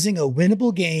 losing a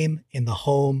winnable game in the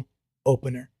home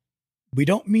opener. We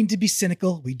don't mean to be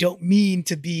cynical. We don't mean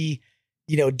to be,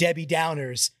 Debbie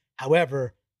Downers.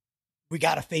 However, we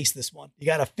got to face this one. You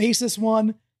got to face this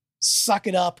one, suck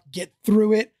it up, get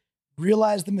through it,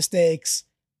 realize the mistakes,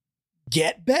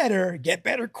 get better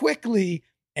quickly,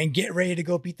 and get ready to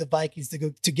go beat the Vikings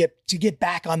to get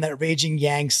back on that Raging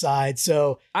Yang side.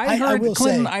 So I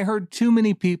heard too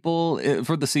many people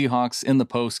for the Seahawks in the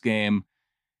post game,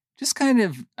 just kind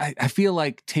of, I feel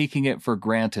like taking it for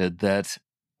granted that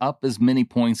up as many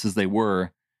points as they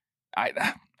were.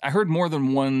 I heard more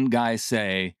than one guy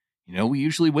say, we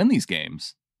usually win these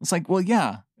games. It's like, well,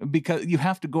 yeah, because you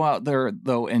have to go out there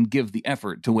though and give the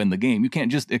effort to win the game. You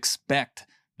can't just expect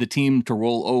the team to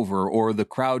roll over or the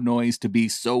crowd noise to be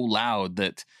so loud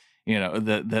that,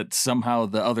 that somehow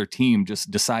the other team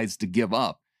just decides to give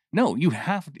up. No, you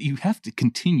have to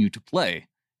continue to play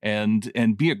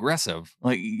and be aggressive.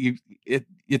 Like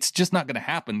it's just not going to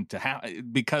happen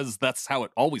because that's how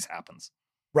it always happens.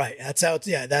 Right. That's how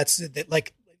that's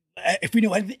like, if we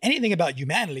know anything about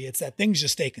humanity, it's that things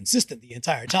just stay consistent the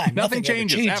entire time. Nothing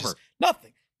changes ever.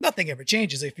 Nothing ever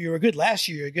changes. If you were good last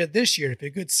year, you're good this year. If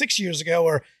you're good 6 years ago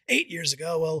or 8 years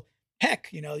ago, well, heck,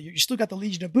 you still got the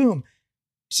Legion of Boom.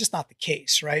 It's just not the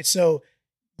case, right? So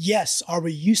yes, are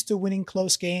we used to winning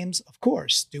close games? Of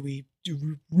course. Do we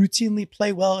routinely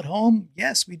play well at home?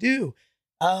 Yes, we do.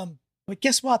 But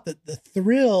guess what? The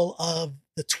thrill of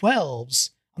the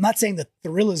 12s, I'm not saying the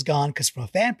thrill is gone because from a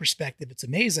fan perspective, it's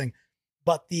amazing,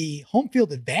 but the home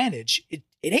field advantage, it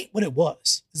ain't what it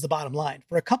was, is the bottom line.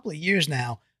 For a couple of years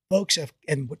now, folks have,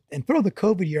 and throw the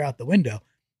COVID year out the window,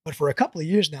 but for a couple of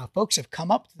years now, folks have come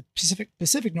up to the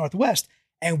Pacific Northwest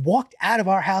and walked out of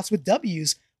our house with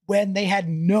W's when they had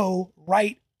no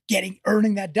right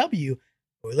earning that W,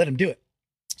 but we let them do it.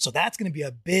 So that's going to be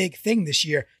a big thing this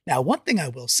year. Now, one thing I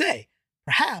will say,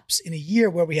 perhaps in a year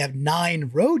where we have 9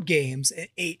 road games and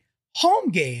 8 home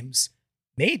games,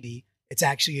 maybe it's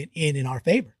actually in our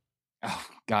favor. Oh,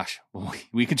 gosh. Well,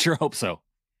 we can sure hope so.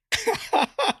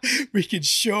 We can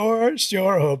sure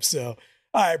hope so.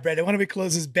 All right, Brandon, why don't we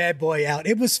close this bad boy out?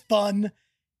 It was fun.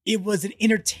 It was an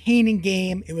entertaining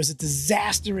game. It was a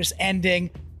disastrous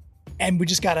ending. And we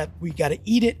gotta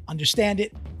eat it, understand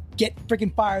it, get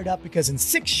freaking fired up, because in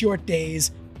 6 short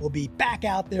days, we'll be back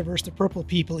out there versus the Purple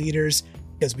People Eaters,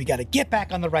 because we got to get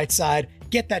back on the right side,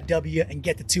 get that W, and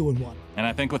get to 2-1. And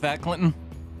I think with that, Clinton,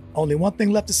 only one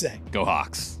thing left to say. Go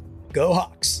Hawks. Go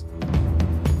Hawks.